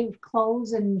gave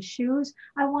clothes and shoes.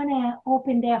 I want to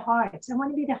open their hearts. I want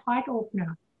to be the heart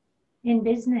opener in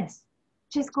business.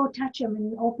 Just go touch them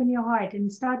and open your heart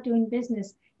and start doing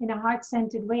business in a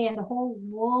heart-centered way, and the whole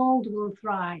world will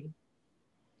thrive.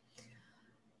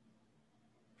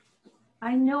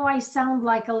 I know I sound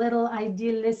like a little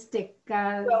idealistic.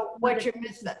 Well, what you're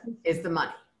missing is the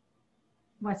money.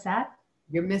 What's that?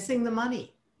 You're missing the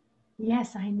money.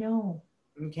 Yes, I know.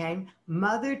 Okay.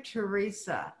 Mother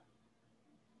Teresa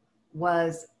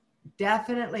was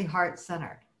definitely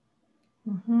heart-centered.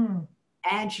 Mm-hmm.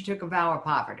 And she took a vow of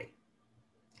poverty.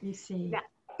 You see. Now,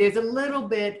 there's a little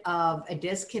bit of a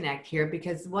disconnect here,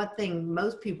 because one thing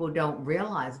most people don't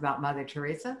realize about Mother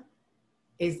Teresa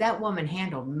is that woman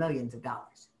handled millions of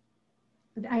dollars.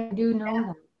 I do know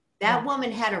that. That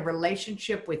woman had a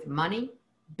relationship with money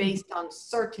based on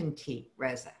certainty,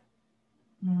 Reza.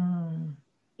 Mm.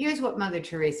 Here's what Mother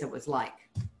Teresa was like,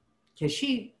 because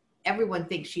everyone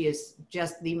thinks she is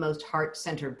just the most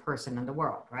heart-centered person in the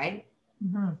world, right?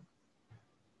 Mm-hmm.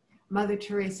 Mother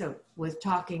Teresa was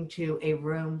talking to a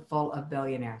room full of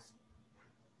billionaires.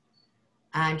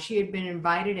 And she had been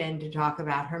invited in to talk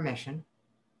about her mission.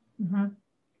 Mm-hmm.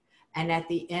 And at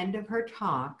the end of her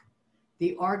talk,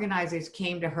 the organizers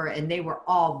came to her and they were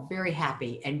all very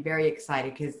happy and very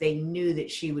excited because they knew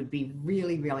that she would be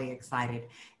really, really excited.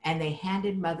 And they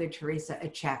handed Mother Teresa a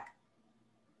check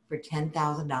for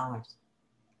 $10,000.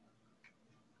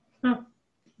 Huh.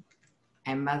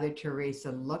 And Mother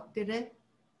Teresa looked at it,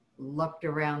 looked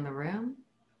around the room,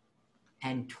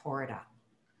 and tore it up.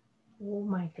 Oh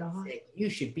my God. Said, you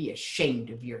should be ashamed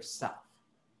of yourself.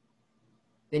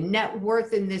 The net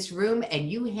worth in this room, and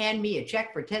you hand me a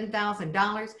check for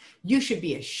 $10,000, you should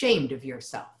be ashamed of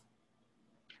yourself.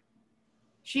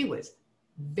 She was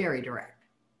very direct,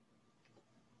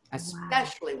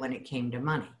 especially when it came to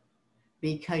money,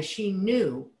 because she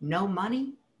knew no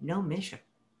money, no mission.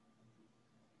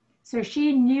 So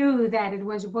she knew that it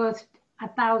was worth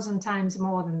 1,000 times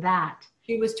more than that.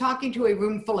 She was talking to a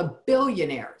room full of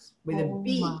billionaires with a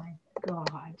B. Oh my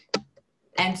God.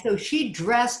 And so she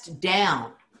dressed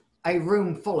down a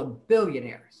room full of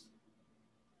billionaires.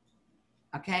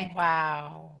 Okay.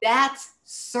 Wow. That's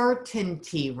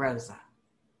certainty, Rosa.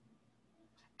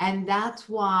 And that's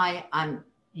why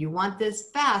you want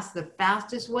this fast. The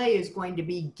fastest way is going to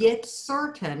be get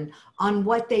certain on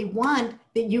what they want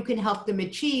that you can help them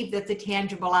achieve. That's a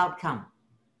tangible outcome.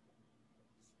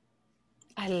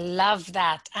 I love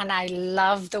that. And I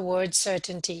love the word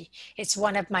certainty. It's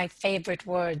one of my favorite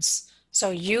words.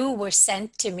 So you were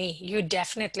sent to me. You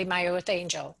definitely my earth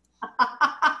angel.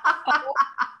 Oh,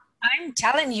 I'm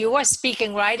telling you, you are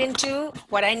speaking right into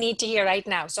what I need to hear right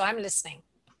now. So I'm listening.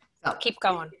 So keep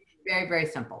going. Very, very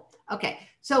simple. Okay.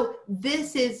 So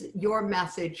this is your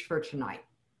message for tonight.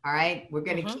 All right. We're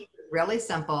going to keep it really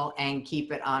simple and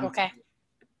keep it on. Okay.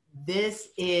 This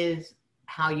is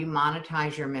how you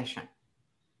monetize your mission.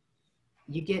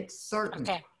 You get certain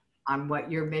on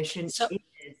what your mission is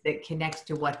that connects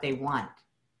to what they want.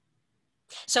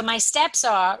 So my steps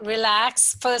are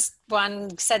relax. First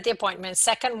one, set the appointment.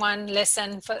 Second one,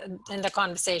 listen in the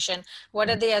conversation. What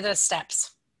are the other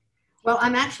steps? Well,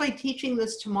 I'm actually teaching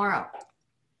this tomorrow.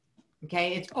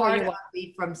 Okay. It's part of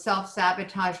the from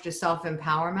self-sabotage to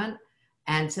self-empowerment.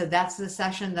 And so that's the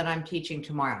session that I'm teaching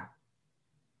tomorrow.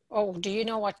 Oh, do you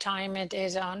know what time it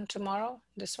is on tomorrow?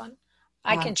 This one?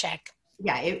 I can check.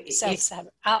 Yeah.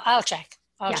 I'll check.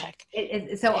 I'll check.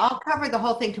 I'll cover the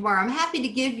whole thing tomorrow. I'm happy to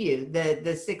give you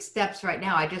the 6 steps right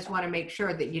now. I just want to make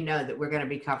sure that you know that we're going to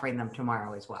be covering them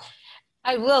tomorrow as well.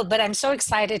 I will, but I'm so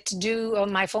excited to do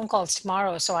my phone calls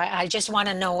tomorrow. So I just want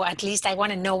to know, at least I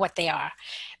want to know what they are,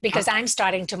 because I'm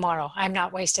starting tomorrow. I'm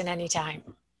not wasting any time.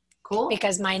 Cool.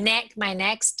 Because my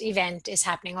next event is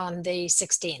happening on the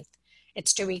 16th.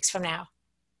 It's 2 weeks from now.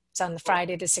 It's on the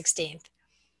Friday the 16th.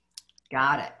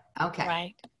 Got it. Okay.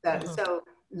 Right. So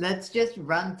let's just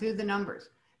run through the numbers.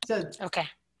 So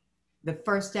the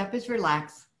first step is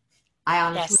relax. I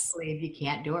honestly believe you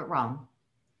can't do it wrong.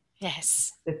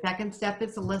 Yes. The second step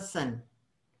is listen.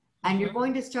 And you're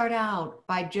going to start out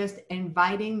by just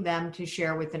inviting them to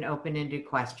share with an open-ended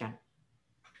question.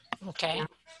 Okay.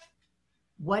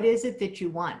 What is it that you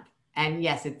want? And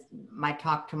yes, my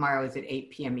talk tomorrow is at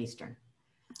 8 p.m. Eastern.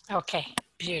 Okay.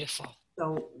 Beautiful.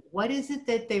 So what is it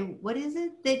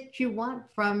that you want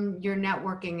from your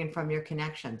networking and from your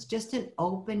connections? Just an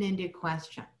open-ended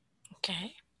question.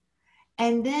 Okay.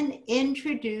 And then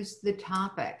introduce the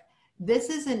topic. This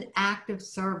is an act of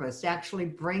service to actually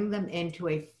bring them into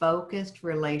a focused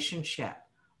relationship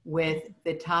with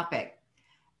the topic.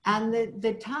 And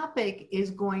the topic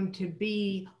is going to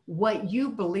be what you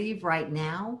believe right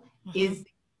now is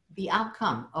the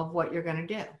outcome of what you're going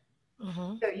to do.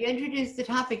 So you introduce the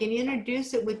topic and you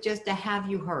introduce it with just a have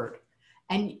you heard.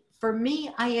 And for me,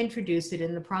 I introduce it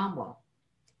in the problem.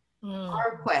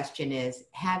 Our question is,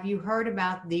 have you heard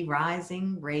about the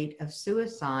rising rate of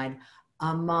suicide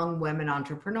among women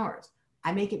entrepreneurs?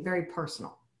 I make it very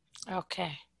personal.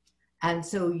 Okay. And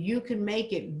so you can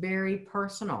make it very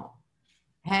personal.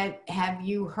 Have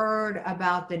you heard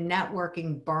about the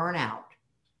networking burnout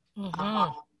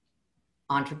among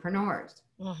entrepreneurs?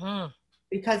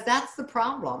 Because that's the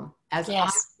problem, as I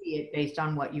see it based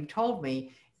on what you've told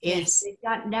me, is they've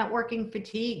got networking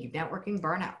fatigue, networking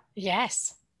burnout.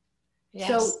 Yes.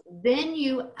 So then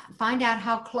you find out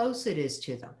how close it is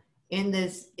to them.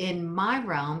 In my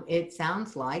realm, it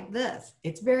sounds like this.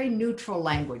 It's very neutral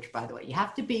language, by the way. You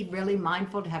have to be really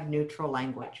mindful to have neutral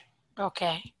language.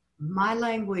 Okay. My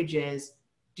language is,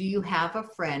 do you have a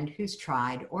friend who's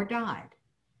tried or died?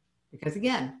 Because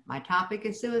again, my topic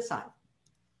is suicide.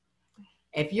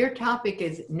 If your topic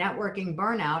is networking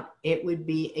burnout, it would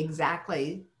be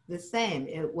exactly the same.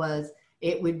 It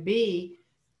would be,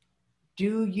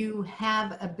 do you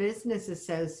have a business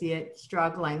associate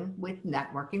struggling with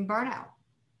networking burnout?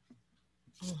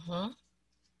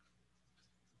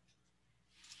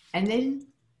 And then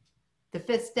the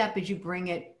 5th step is you bring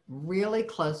it really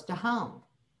close to home.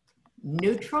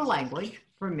 Neutral language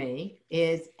for me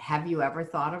is, have you ever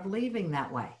thought of leaving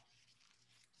that way?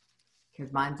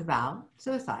 Because mine's about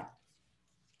suicide.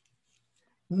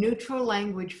 Neutral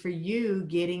language for you,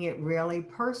 getting it really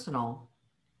personal,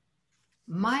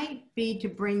 might be to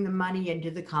bring the money into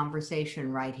the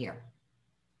conversation right here.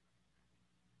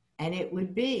 And it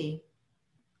would be,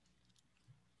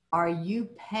 are you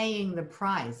paying the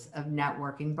price of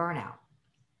networking burnout?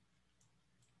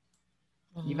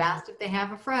 You've asked if they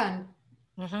have a friend,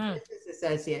 business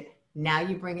associate. Now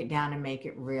you bring it down and make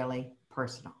it really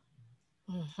personal.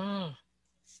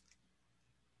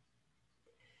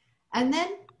 And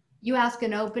then you ask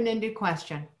an open-ended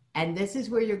question. And this is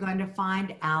where you're going to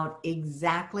find out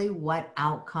exactly what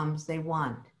outcomes they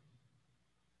want.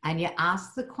 and you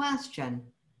ask the question.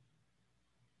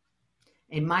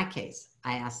 In my case,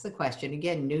 I ask the question,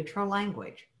 again, neutral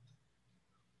language.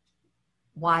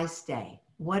 Why stay?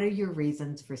 What are your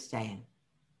reasons for staying?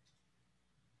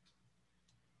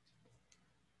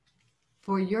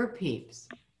 For your peeps,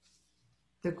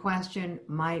 the question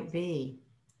might be,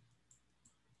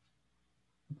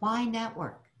 why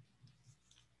network?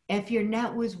 If your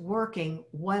net was working,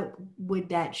 what would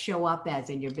that show up as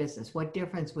in your business? What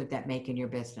difference would that make in your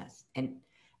business? And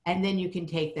then you can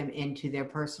take them into their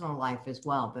personal life as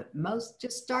well. But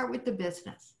just start with the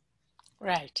business.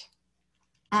 Right.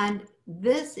 And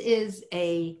this is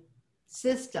a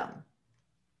system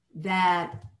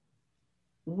that,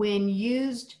 when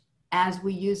used as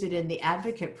we use it in the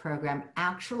advocate program,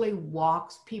 actually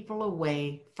walks people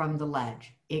away from the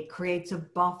ledge. It creates a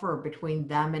buffer between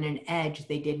them and an edge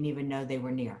they didn't even know they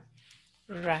were near.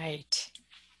 Right.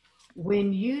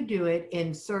 When you do it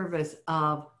in service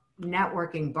of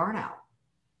networking burnout,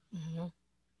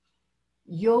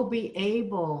 you'll be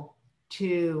able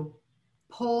to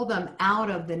pull them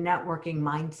out of the networking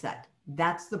mindset.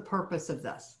 That's the purpose of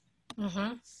this.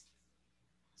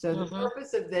 So the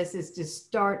purpose of this is to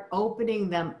start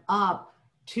opening them up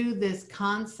to this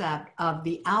concept of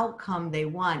the outcome they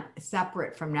want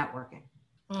separate from networking.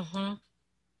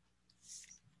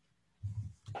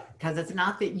 Because it's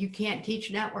not that you can't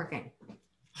teach networking.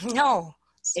 No.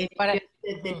 It's just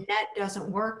that the net doesn't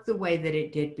work the way that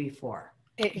it did before.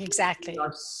 Exactly. They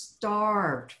are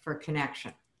starved for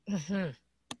connection.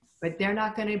 But they're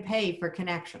not going to pay for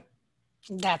connection.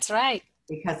 That's right.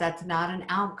 Because that's not an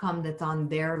outcome that's on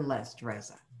their list,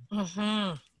 Rosa.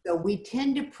 So we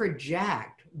tend to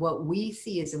project what we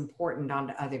see as important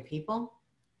onto other people.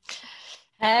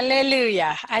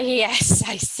 Hallelujah. Yes,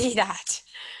 I see that.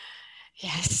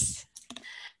 Yes.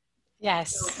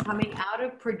 Yes. So coming out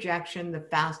of projection, the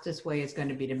fastest way is going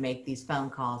to be to make these phone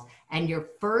calls. And your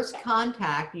first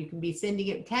contact, you can be sending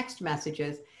it text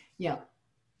messages.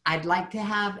 I'd like to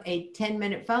have a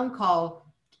 10-minute phone call,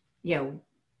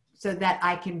 so that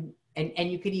I can,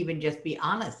 and you could even just be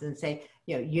honest and say,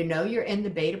 you're in the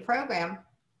beta program.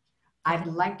 I'd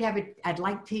like to have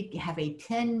a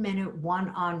 10-minute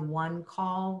one-on-one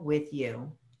call with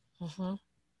you,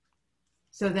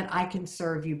 so that I can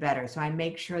serve you better. So I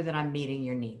make sure that I'm meeting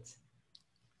your needs.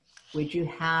 Would you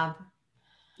have,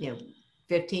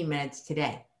 15 minutes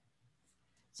today?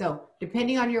 So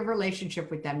depending on your relationship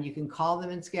with them, you can call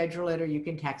them and schedule it, or you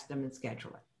can text them and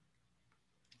schedule it.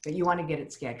 But you want to get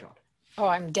it scheduled. Oh,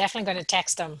 I'm definitely going to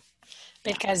text them,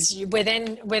 because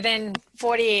within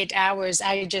 48 hours,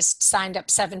 I just signed up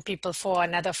 7 people for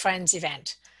another friend's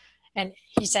event. And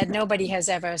he said nobody has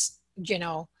ever,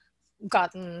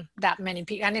 gotten that many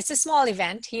people. And it's a small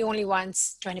event. He only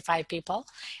wants 25 people.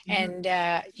 And,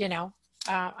 and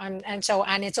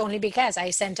it's only because I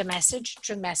sent a message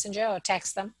through Messenger or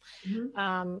text them.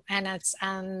 And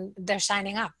they're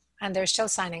signing up, and they're still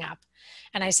signing up.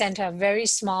 And I sent a very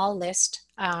small list.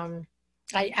 I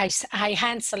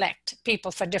hand select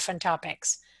people for different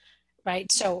topics,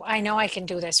 right? So I know I can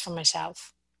do this for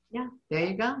myself. Yeah, there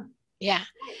you go. Yeah.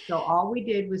 So all we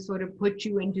did was sort of put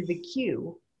you into the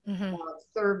queue of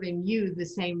serving you the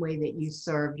same way that you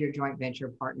served your joint venture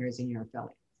partners and your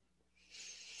affiliates.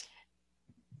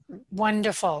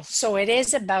 Wonderful. So it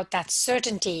is about that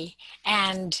certainty,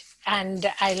 and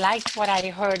I liked what I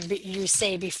heard you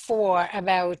say before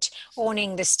about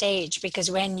owning the stage,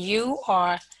 because when you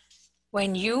are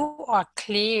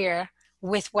clear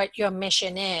with what your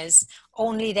mission is,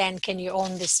 only then can you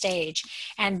own the stage.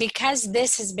 And because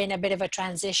this has been a bit of a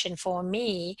transition for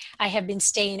me, I have been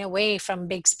staying away from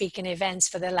big speaking events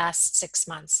for the last 6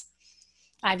 months.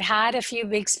 I've had a few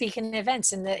big speaking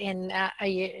events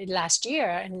last year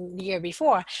and the year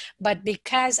before, but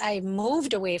because I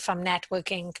moved away from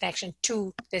networking connection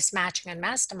to this matching and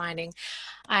masterminding,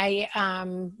 I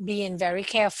am being very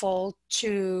careful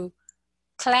to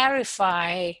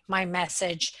clarify my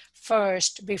message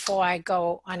first before I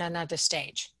go on another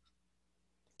stage.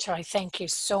 So I thank you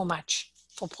so much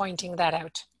for pointing that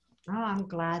out. Oh, I'm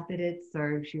glad that it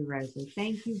serves you, Rosie.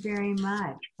 Thank you very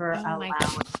much for allowing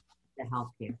to help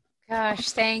you.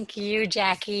 Gosh, thank you,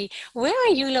 Jackie. Where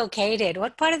are you located?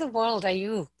 What part of the world are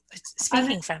you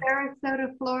speaking from?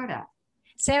 Sarasota, Florida.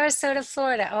 Sarasota,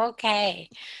 Florida. Okay.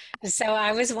 So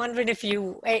I was wondering if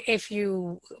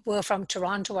you were from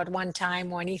Toronto at one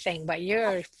time or anything, but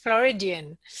you're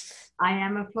Floridian. I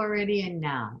am a Floridian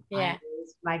now. Yeah. I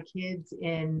raised my kids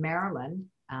in Maryland,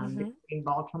 between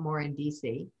Baltimore and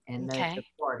DC in the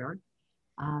corridor.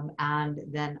 And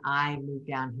then I moved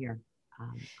down here.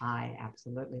 I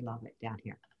absolutely love it down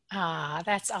here. Ah,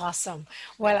 that's awesome.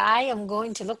 Well, I am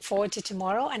going to look forward to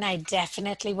tomorrow, and I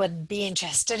definitely would be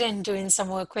interested in doing some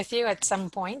work with you at some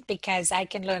point because I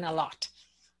can learn a lot.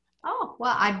 Oh,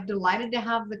 well, I'm delighted to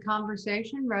have the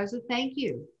conversation. Rosa, thank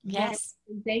you. Yes.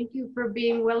 Thank you for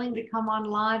being willing to come on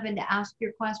live and to ask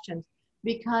your questions,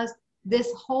 because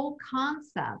this whole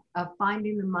concept of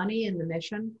finding the money in the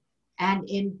mission and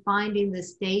in finding the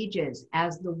stages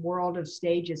as the world of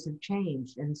stages have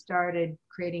changed and started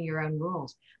creating your own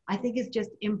rules, I think is just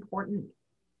important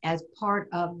as part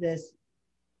of this,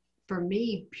 for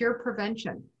me, pure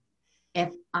prevention. If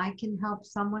I can help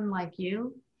someone like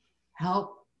you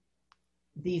help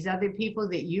these other people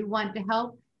that you want to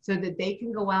help so that they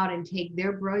can go out and take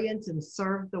their brilliance and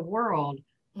serve the world,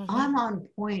 Hmm. I'm on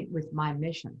point with my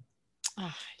mission.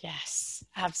 Ah, yes,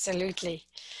 absolutely.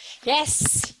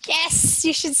 Yes, yes,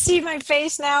 you should see my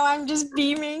face now. I'm just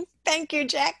beaming. Thank you,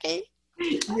 Jackie.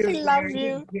 I You're love very,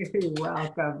 you. very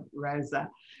welcome, Rosa.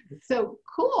 So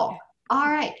cool. All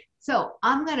right. So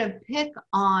I'm going to pick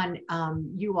on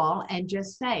you all and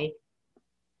just say,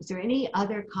 is there any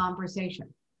other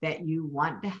conversation that you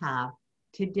want to have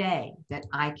today that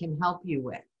I can help you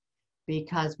with?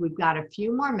 Because we've got a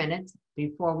few more minutes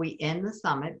before we end the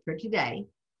summit for today.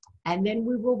 And then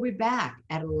we will be back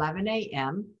at 11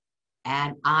 a.m.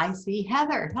 And I see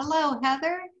Heather. Hello,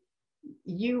 Heather.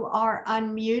 You are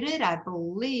unmuted, I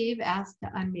believe, asked to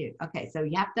unmute. Okay, so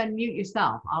you have to unmute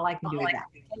yourself. All I can do is that.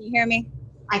 Can you hear me?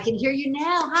 I can hear you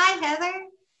now. Hi, Heather.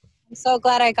 I'm so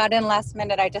glad I got in last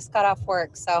minute. I just got off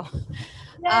work. So,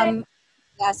 Yay.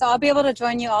 yeah, so I'll be able to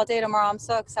join you all day tomorrow. I'm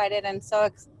so excited and so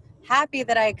happy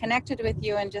that I connected with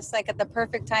you and just like at the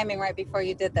perfect timing right before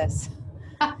you did this.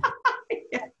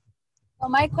 So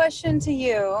my question to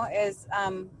you is,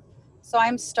 so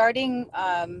I'm starting,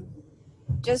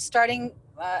 just starting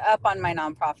up on my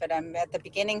nonprofit. I'm at the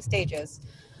beginning stages,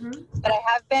 Mhm. but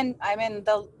I'm in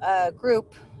the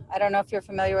group. I don't know if you're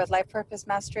familiar with Life Purpose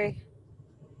Mastery.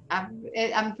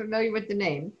 I'm familiar with the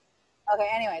name. Okay,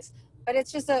 anyways, but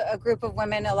it's just a group of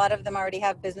women. A lot of them already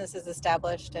have businesses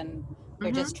established and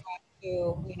they're Mhm. just trying to,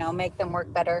 make them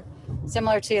work better.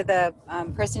 Similar to the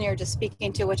person you're just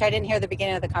speaking to, which I didn't hear the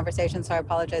beginning of the conversation, so I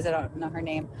apologize. I don't know her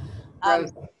name.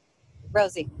 Rose.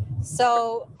 Rosie.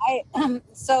 So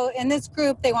so in this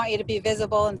group, they want you to be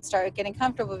visible and start getting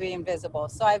comfortable being visible.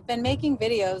 So I've been making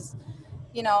videos,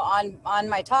 on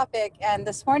my topic. And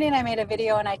this morning I made a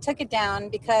video and I took it down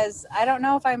because I don't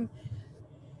know if I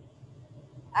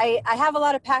have a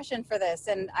lot of passion for this,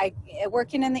 and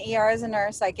working in the ER as a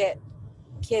nurse, I get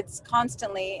kids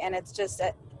constantly, and it's just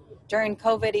during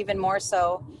COVID even more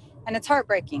so, and it's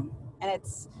heartbreaking, and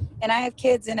I have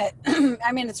kids in it.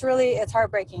 I mean, it's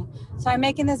heartbreaking. So I'm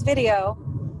making this video,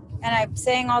 and I'm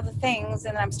saying all the things,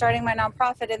 and I'm starting my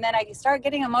nonprofit, and then I start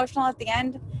getting emotional at the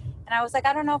end, and I was like,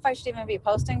 I don't know if I should even be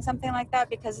posting something like that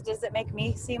because does it make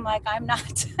me seem like I'm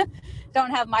not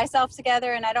don't have myself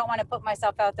together, and I don't want to put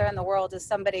myself out there in the world as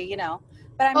somebody.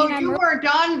 But I Oh, mean, I'm you really, weren't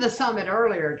on the summit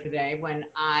earlier today when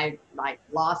I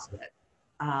lost it.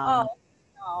 oh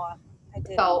no, I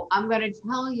didn't. So I'm going to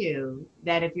tell you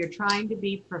that if you're trying to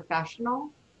be professional,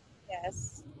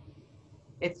 Yes.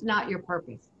 it's not your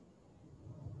purpose.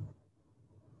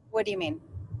 What do you mean?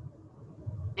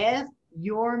 If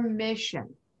your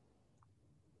mission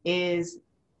is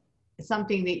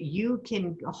something that you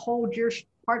can hold your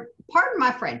pardon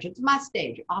my French, it's my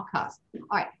stage, I'll cuss.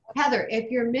 All right, Heather, if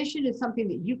your mission is something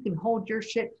that you can hold your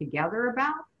shit together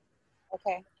about,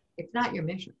 Okay. it's not your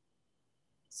mission.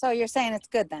 So you're saying it's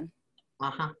good then?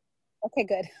 Uh-huh. Okay,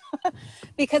 good.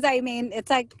 Because I mean, it's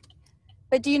like,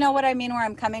 but do you know what I mean where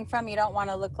I'm coming from? You don't want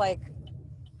to look like,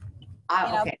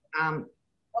 Okay.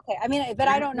 Okay. I mean, but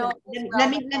I don't know.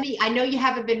 I know you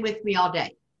haven't been with me all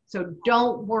day, so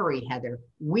don't worry, Heather.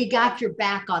 We got your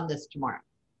back on this tomorrow.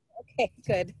 Okay,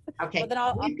 good. Okay, Well,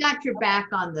 then we've got your back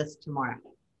on this tomorrow.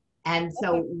 And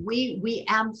so Okay. we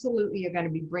absolutely are going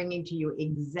to be bringing to you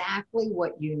exactly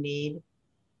what you need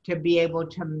to be able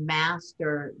to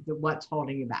master what's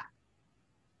holding you back.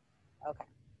 Okay.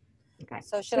 Okay.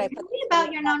 So should So I tell put me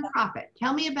about your nonprofit.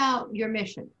 Tell me about your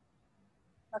mission.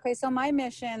 Okay, so my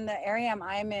mission, the area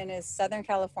I'm in is Southern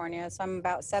California. So I'm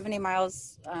about 70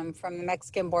 miles from the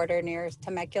Mexican border near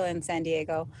Temecula and San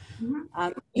Diego.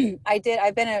 Mm-hmm.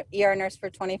 I've been an ER nurse for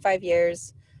 25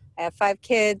 years. I have 5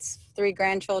 kids, 3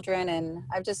 grandchildren, and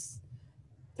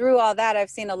through all that, I've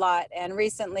seen a lot. And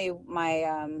recently,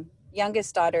 my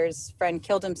youngest daughter's friend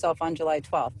killed himself on July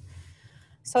 12th.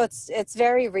 So it's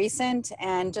very recent,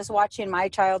 and just watching my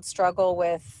child struggle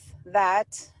with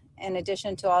that, in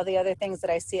addition to all the other things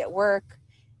that I see at work.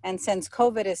 And since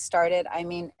COVID has started, I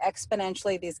mean,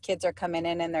 exponentially, these kids are coming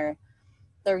in and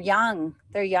they're young.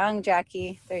 They're young,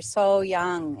 Jackie. They're so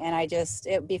young.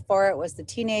 And before it was the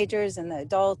teenagers and the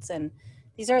adults, and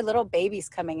these are little babies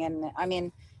coming in. I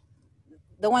mean,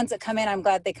 the ones that come in, I'm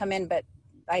glad they come in, but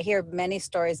I hear many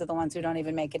stories of the ones who don't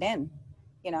even make it in,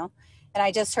 you know? And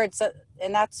I just heard,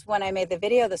 and that's when I made the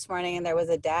video this morning, and there was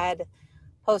a dad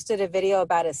posted a video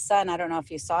about his son. I don't know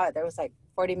if you saw it. There was like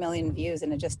 40 million views,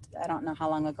 and I don't know how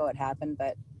long ago it happened,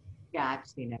 but. Yeah, I've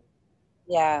seen it.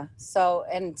 Yeah. So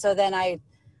then I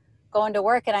go into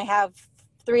work, and I have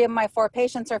 3 of my 4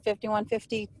 patients are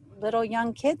 5150 little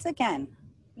young kids again,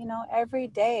 you know, every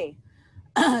day.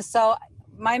 So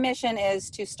my mission is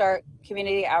to start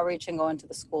community outreach and go into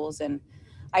the schools. And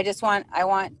I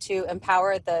want to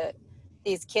empower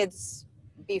these kids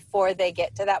before they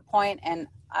get to that point, and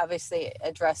obviously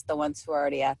address the ones who are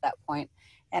already at that point.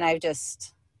 And I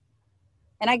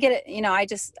get it, you know, I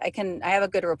have a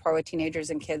good rapport with teenagers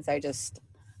and kids.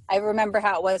 I remember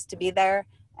how it was to be there.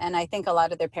 And I think a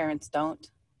lot of their parents don't,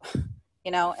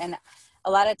 you know, and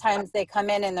a lot of times they come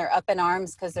in and they're up in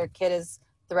arms because their kid is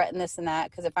threatened this and that.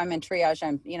 Because if I'm in triage,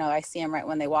 I see them right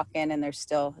when they walk in, and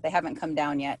they haven't come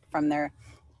down yet from their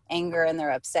anger and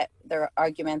their upset, their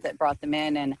argument that brought them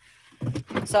in. And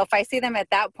so if I see them at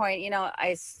that point, you know,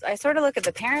 I sort of look at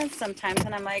the parents sometimes,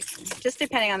 and I'm like, just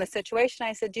depending on the situation,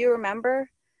 I said, do you remember,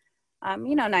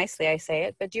 you know, nicely I say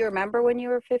it, but do you remember when you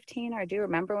were 15, or do you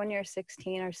remember when you were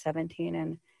 16 or 17?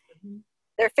 And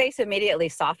their face immediately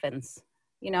softens,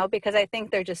 you know, because I think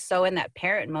they're just so in that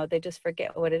parent mode, they just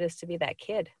forget what it is to be that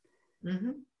kid.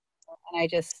 Mm-hmm.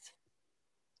 And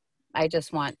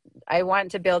I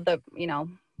want to build you know,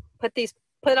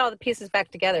 put all the pieces back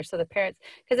together. So the parents,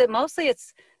 because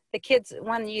it's the kids,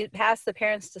 when you ask the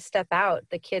parents to step out,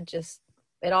 the kid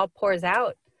it all pours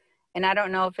out. And I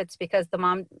don't know if it's because the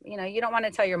mom, you know, you don't want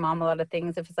to tell your mom a lot of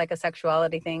things if it's like a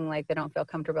sexuality thing, like they don't feel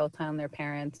comfortable telling their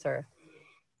parents,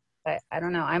 but I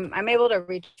don't know. I'm able to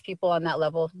reach people on that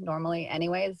level normally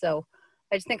anyway. So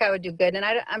I just think I would do good. And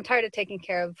I'm tired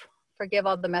of forgive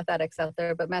all the meth addicts out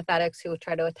there, but meth addicts who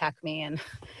try to attack me. And,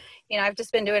 you know, I've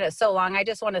just been doing it so long. I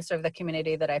just want to serve the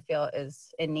community that I feel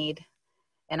is in need.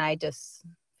 And I just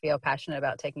feel passionate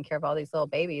about taking care of all these little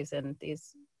babies, and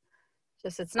it's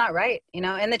not right, you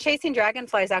know. And the chasing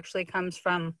dragonflies actually comes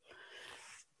from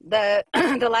the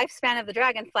the lifespan of the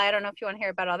dragonfly. I don't know if you want to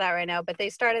hear about all that right now, but they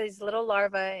started these little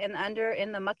larvae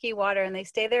in the mucky water, and they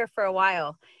stay there for a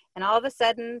while, and all of a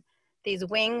sudden they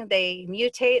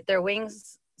mutate, their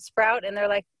wings sprout, and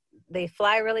they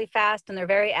fly really fast, and they're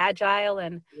very agile.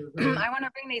 And I want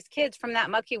to bring these kids from that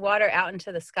mucky water out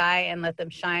into the sky and let them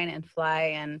shine and fly.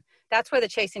 And that's where the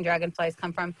chasing dragonflies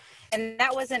come from. And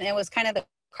it was kind of the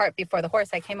cart before the horse.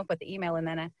 I came up with the email, and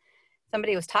then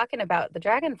somebody was talking about the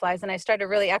dragonflies, and I started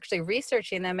really actually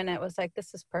researching them, and it was like,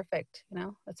 this is perfect, you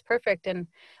know, it's perfect. And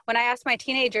when I asked my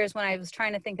teenagers, when I was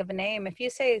trying to think of a name, if you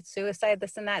say suicide,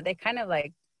 this and that, they kind of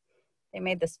they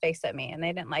made this face at me, and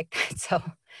they didn't like that. So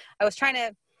I was trying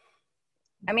to,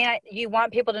 you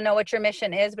want people to know what your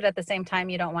mission is, but at the same time,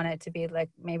 you don't want it to be like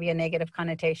maybe a negative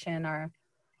connotation or,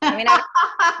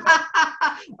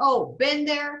 oh, been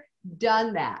there,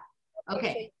 done that.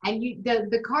 Okay. And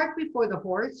the cart before the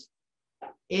horse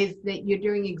is that you're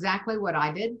doing exactly what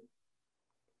I did,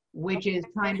 which is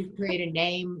trying to create a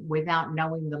name without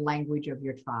knowing the language of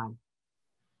your tribe.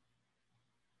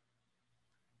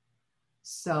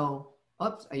 So,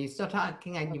 oops, are you still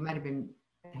talking? You might have been,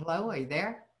 hello, are you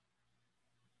there?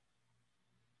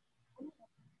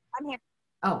 I'm here.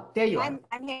 Oh, there you are.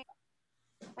 I'm here.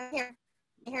 I'm here.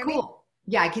 You hear cool.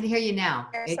 Me? Yeah, I can hear you now.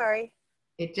 Sorry.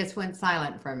 It just went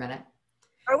silent for a minute.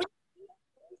 Are we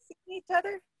seeing each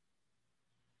other?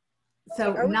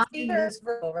 So not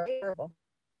verbal, right? Verbal.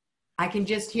 I can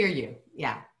just hear you.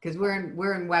 Yeah, because we're in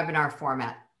webinar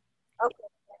format. Okay.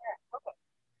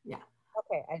 Yeah.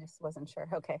 Okay, I just wasn't sure.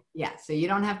 Okay. Yeah, so you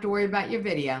don't have to worry about your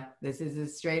video. This is a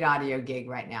straight audio gig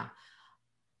right now.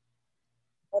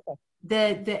 Okay.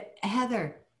 The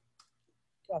Heather.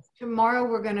 Yes. Tomorrow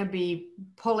we're going to be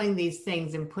pulling these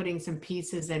things and putting some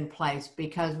pieces in place,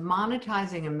 because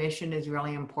monetizing a mission is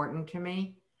really important to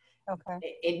me. Okay.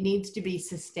 It needs to be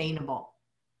sustainable.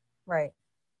 Right.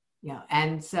 Yeah.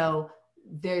 And so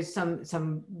there's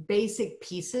some basic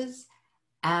pieces.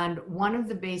 And one of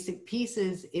the basic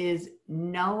pieces is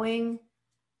knowing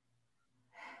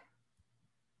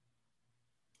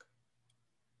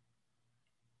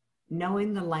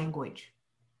the language.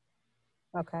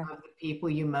 Okay. Of the people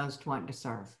you most want to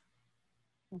serve.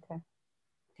 Okay.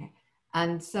 Okay.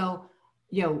 And so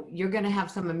you know, you're going to have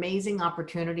some amazing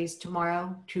opportunities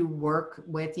tomorrow to work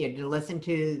with you, to listen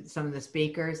to some of the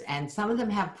speakers, and some of them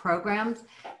have programs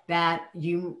that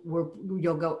you'll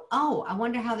go, oh, I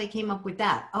wonder how they came up with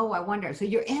that. Oh, I wonder. So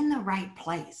you're in the right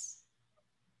place.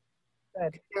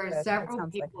 Good. There are Good. several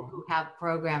people who have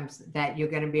programs that you're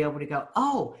going to be able to go,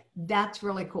 oh, that's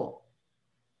really cool.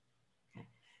 Okay.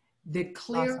 The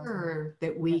clearer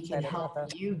that we can help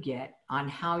you get on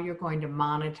how you're going to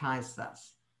monetize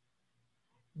this,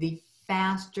 the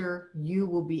faster you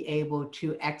will be able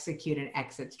to execute an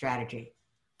exit strategy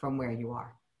from where you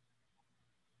are.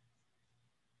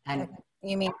 And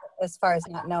you mean as far as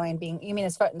not knowing, you mean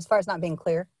as far as not being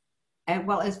clear? And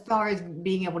well, as far as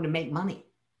being able to make money.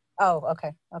 Oh,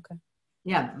 okay. Okay.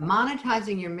 Yeah,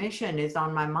 monetizing your mission is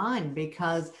on my mind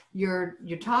because you're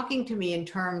talking to me in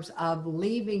terms of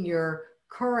leaving your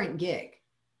current gig.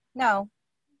 No,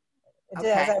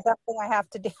 Okay. that's something I have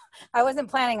to do. I wasn't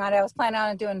planning on it. I was planning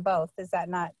on doing both. Is that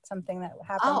not something that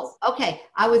happens? Oh, okay.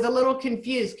 I was a little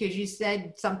confused because you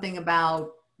said something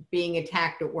about being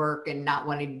attacked at work and not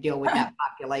wanting to deal with that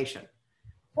population.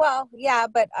 Well, yeah,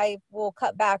 but I will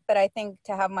cut back. But I think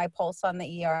to have my pulse on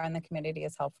the ER and the community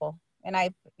is helpful. And I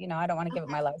don't want to give up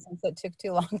my license. It took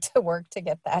too long to work to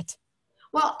get that.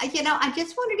 Well, I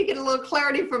just wanted to get a little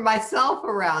clarity for myself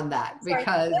around that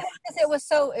because it was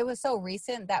so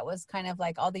recent. That was kind of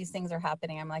like all these things are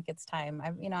happening. I'm like, it's time.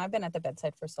 I've been at the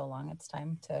bedside for so long. It's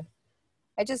time to,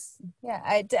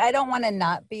 I don't want to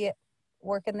not be at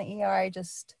work in the ER. I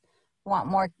just want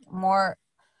more.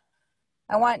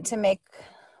 I want to make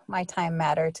my time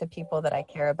matter to people that I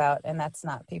care about. And that's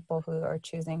not people who are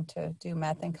choosing to do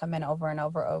meth and come in over and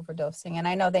over overdosing. And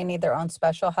I know they need their own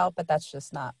special help, but that's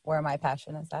just not where my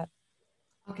passion is at.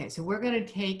 Okay, so we're going to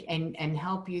take and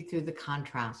help you through the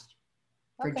contrast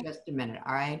for just a minute,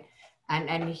 all right?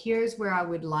 And here's where I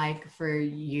would like for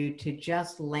you to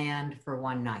just land for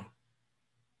one night.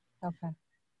 Okay.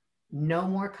 No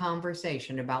more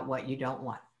conversation about what you don't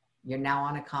want. You're now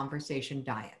on a conversation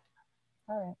diet.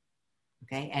 All right.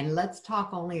 Okay, and let's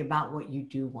talk only about what you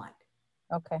do want.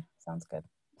 Okay, sounds good.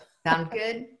 Sound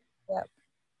good? Yep.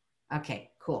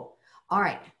 Okay, cool. All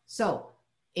right, so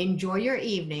enjoy your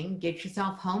evening. Get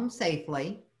yourself home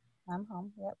safely. I'm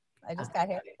home. Yep, I just got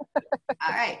here.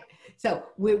 All right, so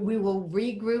we will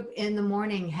regroup in the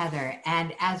morning, Heather.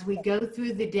 And as we go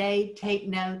through the day, take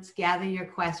notes, gather your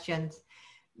questions.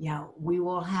 We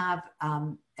will have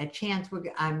a chance.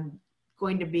 I'm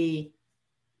going to be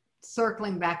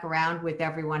circling back around with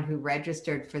everyone who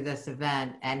registered for this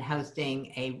event and hosting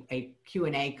a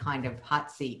Q&A kind of hot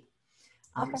seat.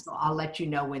 So I'll let you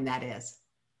know when that is.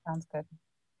 Sounds good.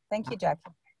 Thank you,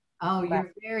 Jackie. Oh,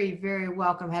 you're very, very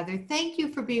welcome, Heather. Thank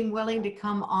you for being willing to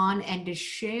come on and to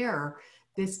share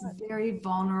this very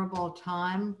vulnerable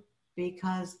time,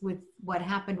 because with what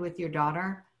happened with your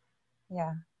daughter,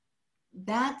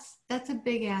 that's a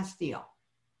big ass deal.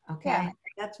 Okay. Yeah.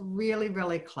 That's really,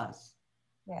 really close.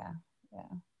 Yeah.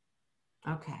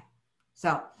 Okay.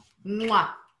 So,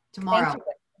 tomorrow.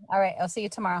 All right. I'll see you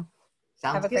tomorrow.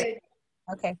 Sounds good.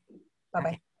 Okay. Bye-bye.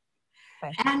 Okay.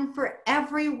 Bye. And for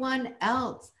everyone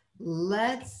else,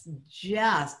 let's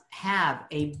just have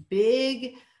a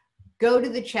big go to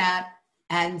the chat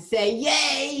and say,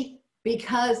 yay,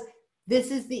 because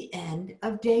this is the end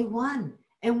of day one.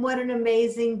 And what an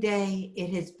amazing day it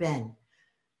has been.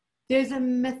 There's a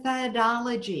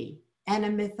methodology and a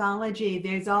mythology.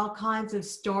 There's all kinds of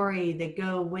story that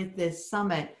go with this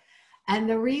summit. And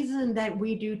the reason that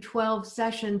we do 12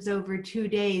 sessions over 2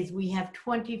 days, we have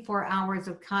 24 hours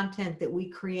of content that we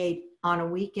create on a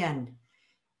weekend,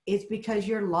 is because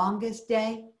your longest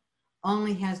day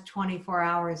only has 24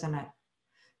 hours in it.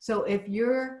 So if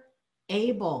you're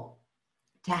able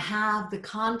to have the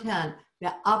content,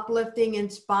 the uplifting,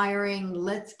 inspiring,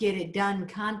 let's get it done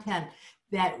content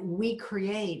that we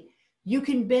create, you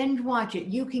can binge watch it.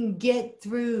 You can get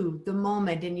through the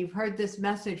moment. And you've heard this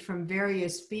message from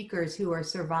various speakers who are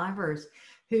survivors,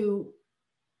 who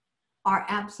are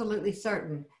absolutely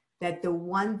certain that the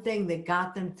one thing that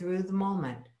got them through the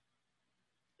moment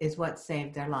is what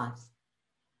saved their lives.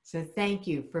 So thank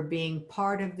you for being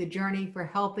part of the journey, for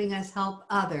helping us help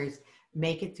others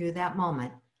make it through that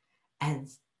moment and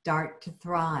start to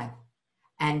thrive.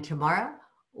 And tomorrow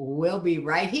we'll be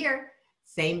right here.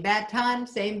 Same bad time,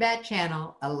 same bad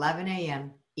channel, 11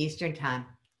 a.m. Eastern time.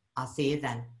 I'll see you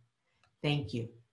then. Thank you.